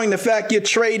enduring the fact you're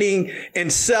trading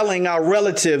and selling our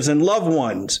relatives and loved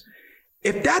ones,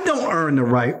 if that don't earn the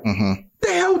right, the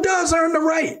hell does earn the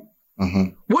right?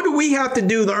 What do we have to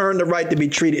do to earn the right to be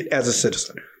treated as a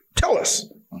citizen? Tell us.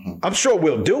 I'm sure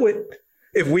we'll do it.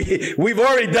 If we've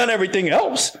already done everything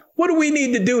else, what do we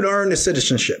need to do to earn the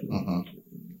citizenship?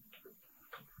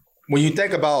 When you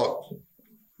think about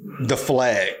the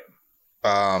flag,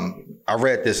 I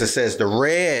read this. It says the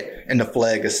red in the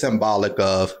flag is symbolic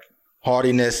of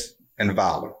hardiness and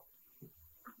valor.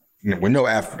 We know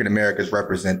African Americans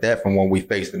represent that from what we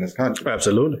faced in this country.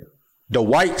 Absolutely. The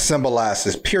white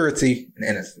symbolizes purity and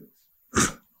innocence.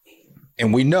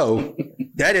 And we know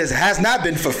that has not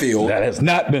been fulfilled. That has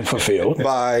not been fulfilled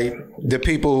by the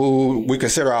people who we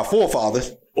consider our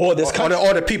forefathers. Or this country.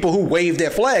 Or the people who wave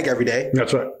their flag every day.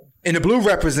 That's right. And the blue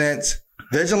represents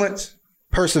vigilance,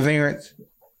 perseverance,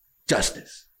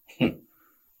 justice.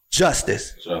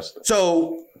 Justice.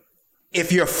 So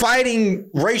if you're fighting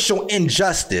racial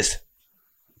injustice,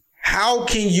 how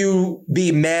can you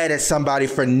be mad at somebody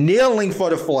for kneeling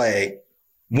for the flag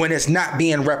when it's not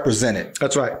being represented?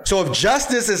 That's right. So if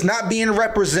justice is not being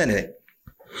represented,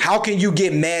 how can you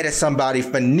get mad at somebody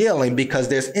for kneeling because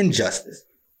there's injustice?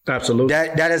 Absolutely.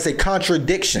 That is a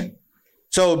contradiction.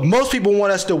 So most people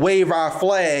want us to wave our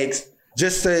flags,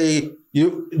 just say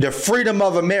the freedom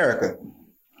of America.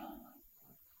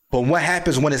 But what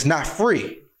happens when it's not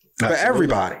free for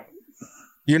everybody?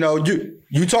 You know,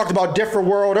 you talked about different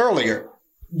world earlier.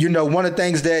 You know, one of the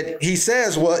things that he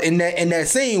says was in that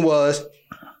scene was,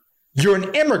 you're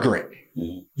an immigrant.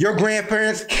 Your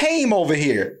grandparents came over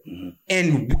here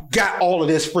and got all of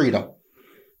this freedom.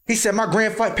 He said, my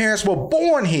grandparents were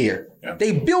born here. Yeah.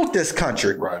 They built this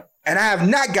country. Right. And I have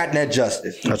not gotten that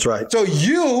justice. That's right. So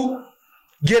you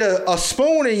get a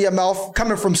spoon in your mouth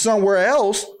coming from somewhere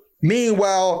else.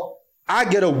 Meanwhile, I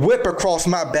get a whip across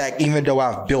my back, even though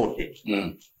I've built it.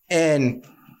 And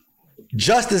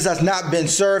justice has not been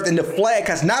served and the flag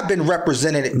has not been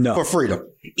represented for freedom.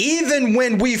 Even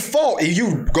when we fought, if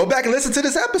you go back and listen to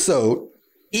this episode,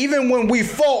 even when we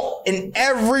fought in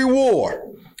every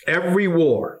war,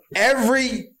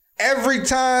 every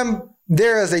time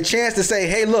there is a chance to say,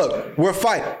 hey, look, we're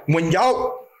fighting. When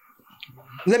y'all,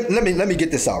 let me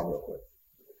get this out real quick.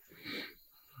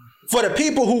 For the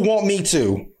people who want me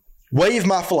to wave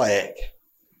my flag,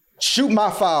 shoot my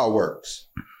fireworks,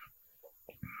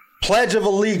 Pledge of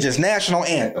Allegiance, national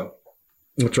anthem.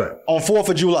 That's right. On 4th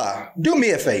of July, do me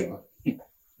a favor.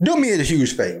 Do me a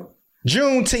huge favor.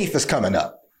 Juneteenth is coming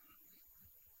up.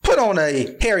 Put on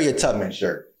a Harriet Tubman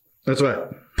shirt. That's right.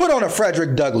 Put on a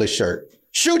Frederick Douglass shirt.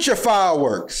 Shoot your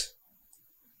fireworks.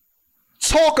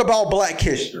 Talk about Black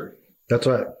history. That's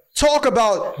right. Talk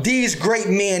about these great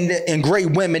men and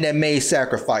great women that made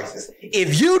sacrifices.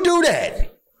 If you do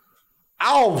that,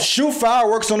 I'll shoot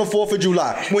fireworks on the 4th of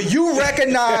July. When you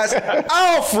recognize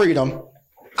our freedom,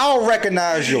 I'll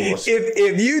recognize yours.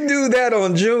 If you do that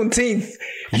on Juneteenth,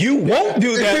 you won't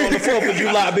do that on the 4th of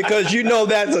July because you know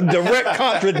that's a direct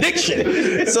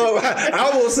contradiction. So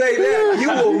I will say that you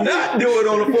will not do it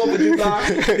on the 4th of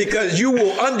July because you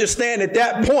will understand at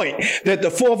that point that the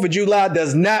 4th of July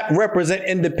does not represent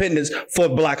independence for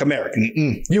Black America.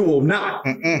 You will not.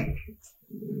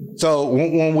 So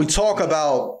when we talk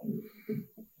about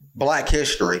Black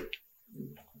history,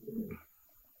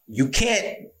 you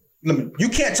can't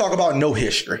talk about no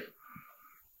history.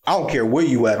 I don't care where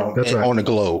you at on the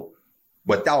globe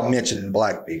without mentioning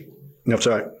Black people. That's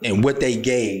right. And what they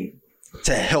gave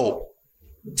to help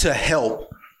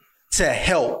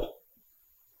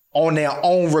on their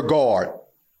own regard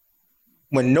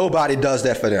when nobody does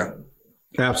that for them.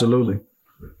 Absolutely.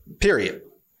 Period.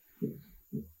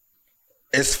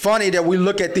 It's funny that we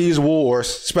look at these wars,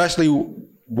 especially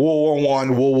World War I,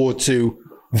 World War II,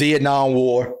 Vietnam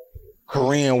War,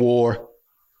 Korean War,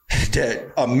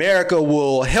 that America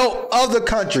will help other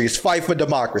countries fight for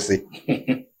democracy,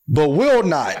 but will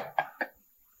not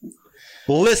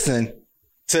listen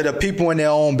to the people in their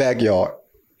own backyard.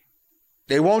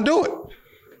 They won't do it.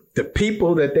 The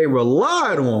people that they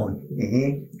relied on,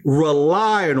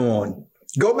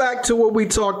 Go back to what we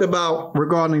talked about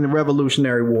regarding the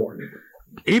Revolutionary War.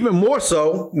 Even more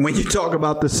so when you talk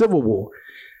about the Civil War.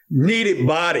 Needed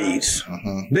bodies.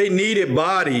 They needed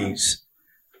bodies.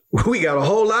 We got a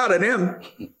whole lot of them.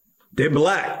 They're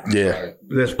black. Yeah.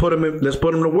 Let's put them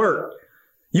to work.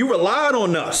 You relied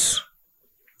on us.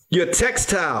 Your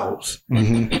textiles,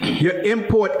 your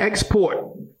import,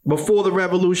 export before the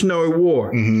Revolutionary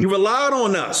War. You relied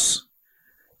on us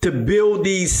to build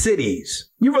these cities.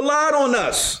 You relied on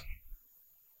us.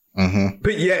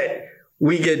 But yet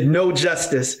we get no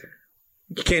justice.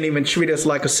 You can't even treat us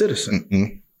like a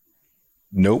citizen.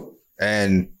 Nope.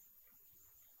 And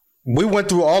we went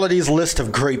through all of these lists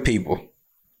of great people.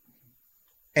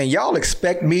 And y'all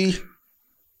expect me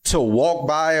to walk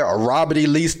by a Robert E.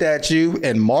 Lee statue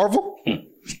in Marvel?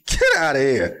 Get out of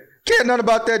here. Care nothing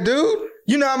about that dude.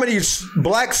 You know how many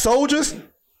black soldiers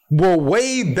were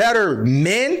way better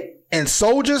men and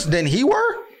soldiers than he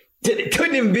were? They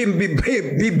couldn't even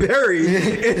be buried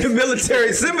in the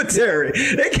military cemetery.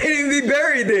 They can't even be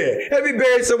buried there. They'd be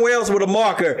buried somewhere else with a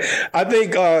marker. I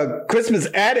think Christmas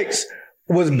Addicts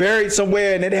was buried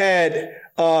somewhere and it had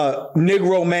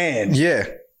Negro Man. Yeah.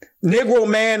 Negro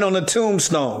Man on the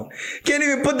tombstone. Can't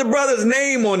even put the brother's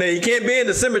name on there. You can't be in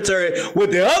the cemetery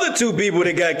with the other two people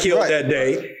that got killed that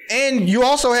day. And you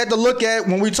also had to look at,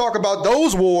 when we talk about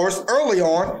those wars early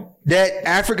on, that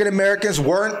African Americans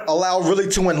weren't allowed really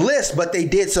to enlist, but they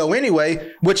did so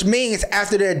anyway, which means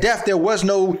after their death, there was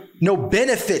no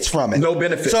benefits from it. No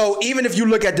benefits. So even if you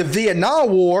look at the Vietnam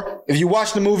War, if you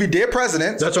watch the movie Dear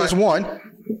Presidents, that's one.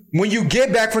 When you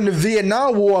get back from the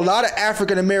Vietnam War, a lot of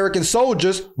African American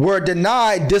soldiers were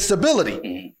denied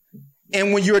disability.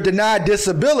 And when you're denied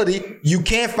disability, you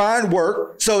can't find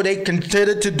work. So they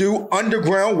continued to do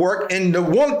underground work in the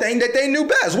one thing that they knew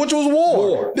best, which was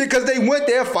war. Because they went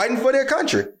there fighting for their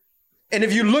country. And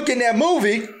if you look in that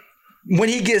movie, when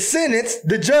he gets sentenced,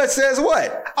 the judge says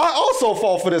what? I also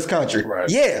fought for this country. Right.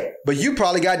 Yeah, but you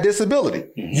probably got disability.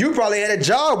 You probably had a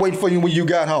job waiting for you when you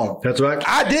got home. That's right.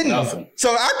 I didn't. Nothing.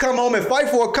 So I come home and fight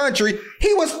for a country.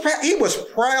 He was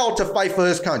proud to fight for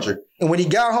his country. And when he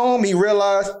got home, he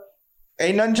realized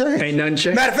ain't nothing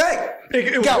changed. Matter of fact,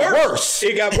 it got worse.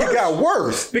 It got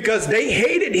worse. Because they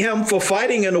hated him for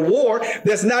fighting in a war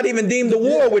that's not even deemed a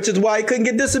war, which is why he couldn't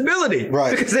get disability.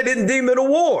 Right. Because they didn't deem it a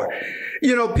war.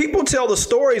 You know, people tell the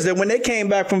stories that when they came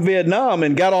back from Vietnam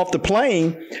and got off the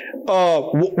plane,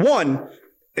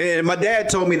 and my dad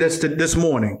told me this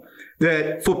morning,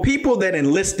 that for people that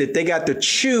enlisted, they got to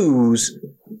choose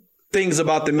things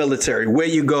about the military. Where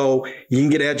you go, you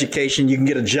can get an education, you can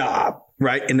get a job,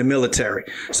 right, in the military.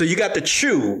 So you got to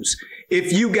choose.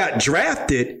 If you got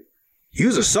drafted, you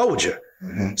was a soldier.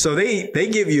 So they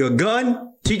give you a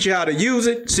gun, teach you how to use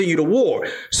it, send you to war.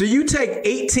 So you take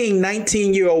 18,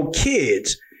 19-year-old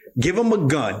kids, give them a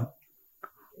gun,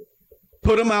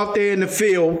 put them out there in the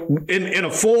field in a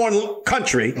foreign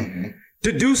country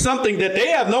to do something that they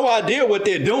have no idea what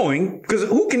they're doing. Because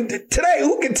who can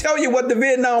tell you what the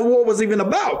Vietnam War was even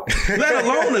about, let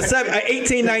alone an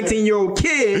 18, 19-year-old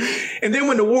kid. And then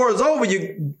when the war is over,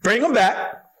 you bring him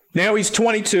back. Now he's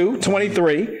 22,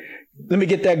 23. Let me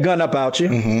get that gun up out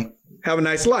you. Have a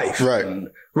nice life.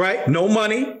 Right? No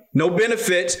money, no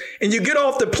benefits. And you get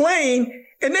off the plane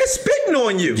and they're spitting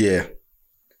on you. Yeah.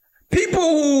 People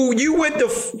who you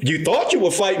thought you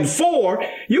were fighting for,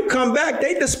 you come back,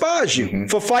 they despise you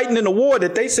for fighting in a war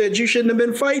that they said you shouldn't have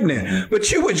been fighting in.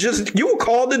 But you were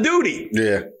called to duty.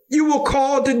 Yeah. You were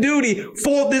called to duty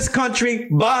for this country,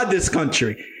 by this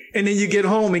country. And then you get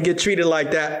home and get treated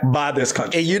like that by this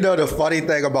country. And you know the funny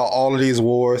thing about all of these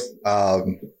wars,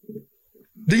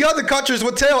 the other countries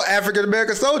would tell African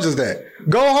American soldiers that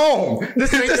go home.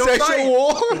 This ain't your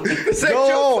war. This ain't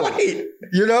your fight.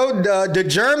 You know, the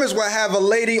Germans would have a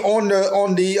lady on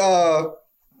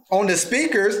the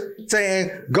speakers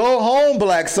saying, "Go home,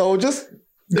 black soldiers.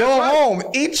 Go home.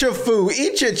 Eat your food.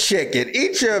 Eat your chicken.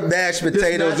 Eat your mashed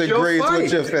potatoes and greens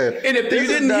with your family." And if you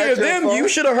didn't hear them, you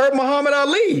should have heard Muhammad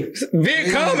Ali.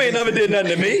 Viet Cong ain't never did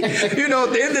nothing to me. You know,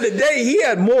 at the end of the day, he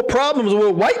had more problems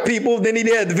with white people than he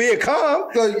did Viet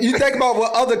Cong. So you think about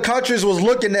what other countries was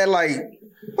looking at like,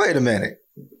 wait a minute.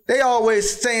 They always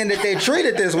saying that they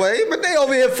treated this way, but they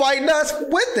over here fighting us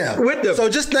with them. So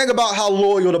just think about how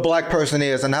loyal the black person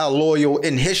is and how loyal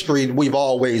in history we've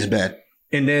always been.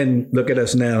 And then look at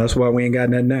us now. That's why we ain't got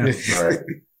nothing now.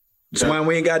 That's why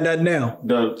we ain't got nothing now.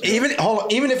 Even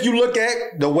if you look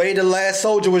at the way the last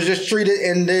soldier was just treated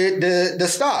in the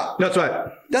stop. That's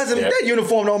right. That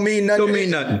uniform don't mean nothing. Don't mean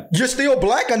nothing. You're still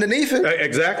black underneath it.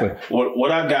 Exactly.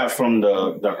 What I got from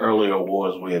the earlier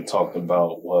wars we had talked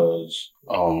about was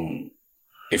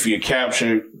if you're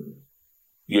captured,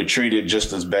 you're treated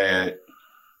just as bad.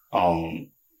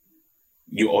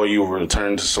 You were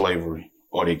returned to slavery,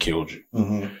 or they killed you.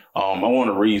 I want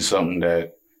to read something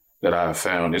that I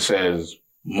found. It says,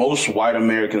 most white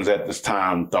Americans at this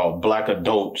time thought black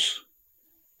adults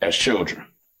as children,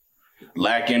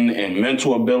 lacking in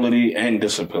mental ability and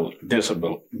discipline.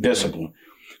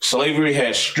 Slavery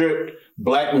had stripped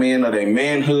black men of their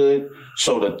manhood,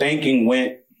 so the thinking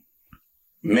went,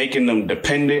 making them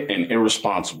dependent and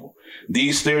irresponsible.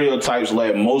 These stereotypes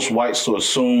led most whites to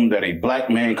assume that a black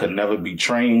man could never be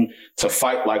trained to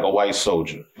fight like a white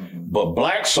soldier. But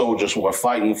black soldiers were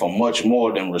fighting for much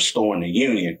more than restoring the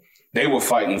Union. They were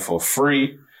fighting for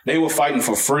free. They were fighting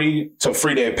for free to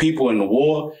free their people in the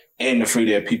war and to free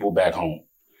their people back home.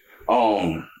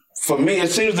 For me, it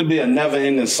seems to be a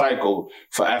never-ending cycle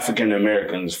for African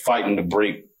Americans fighting to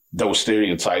break those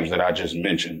stereotypes that I just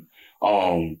mentioned,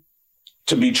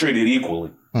 to be treated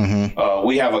equally.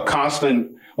 We have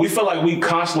we feel like we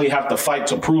constantly have to fight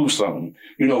to prove something.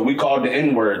 You know, we call it the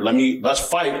N-word. Let's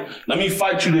fight. Let me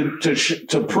fight you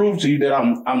to prove to you that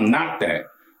I'm not that.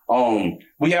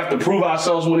 We have to prove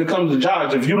ourselves when it comes to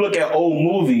jobs. If you look at old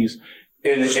movies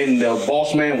and the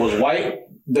boss man was white,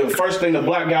 the first thing the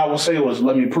black guy would say was,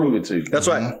 let me prove it to you. That's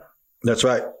right. That's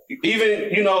right.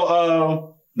 Even,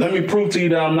 let me prove to you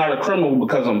that I'm not a criminal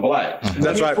because I'm black.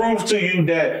 Let me prove to you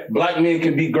that black men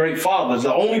can be great fathers.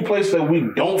 The only place that we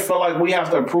don't feel like we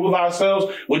have to prove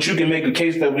ourselves, which you can make a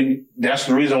case that's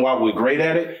the reason why we're great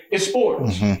at it, is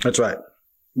sports. That's right.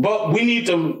 But we need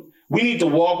to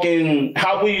walk in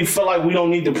how we feel like we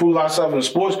don't need to prove ourselves in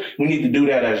sports. We need to do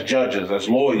that as judges, as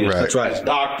lawyers, as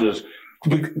doctors,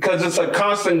 because it's a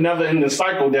constant, never-ending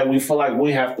cycle that we feel like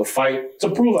we have to fight to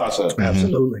prove ourselves.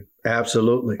 Absolutely.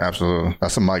 Absolutely.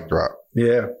 That's a mic drop.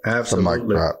 Yeah, absolutely. That's a mic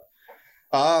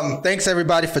drop. Thanks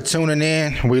everybody for tuning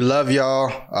in. We love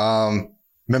y'all.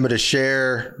 Remember to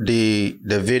share the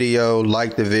video,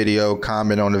 like the video,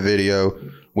 comment on the video.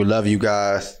 We love you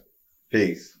guys.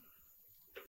 Peace.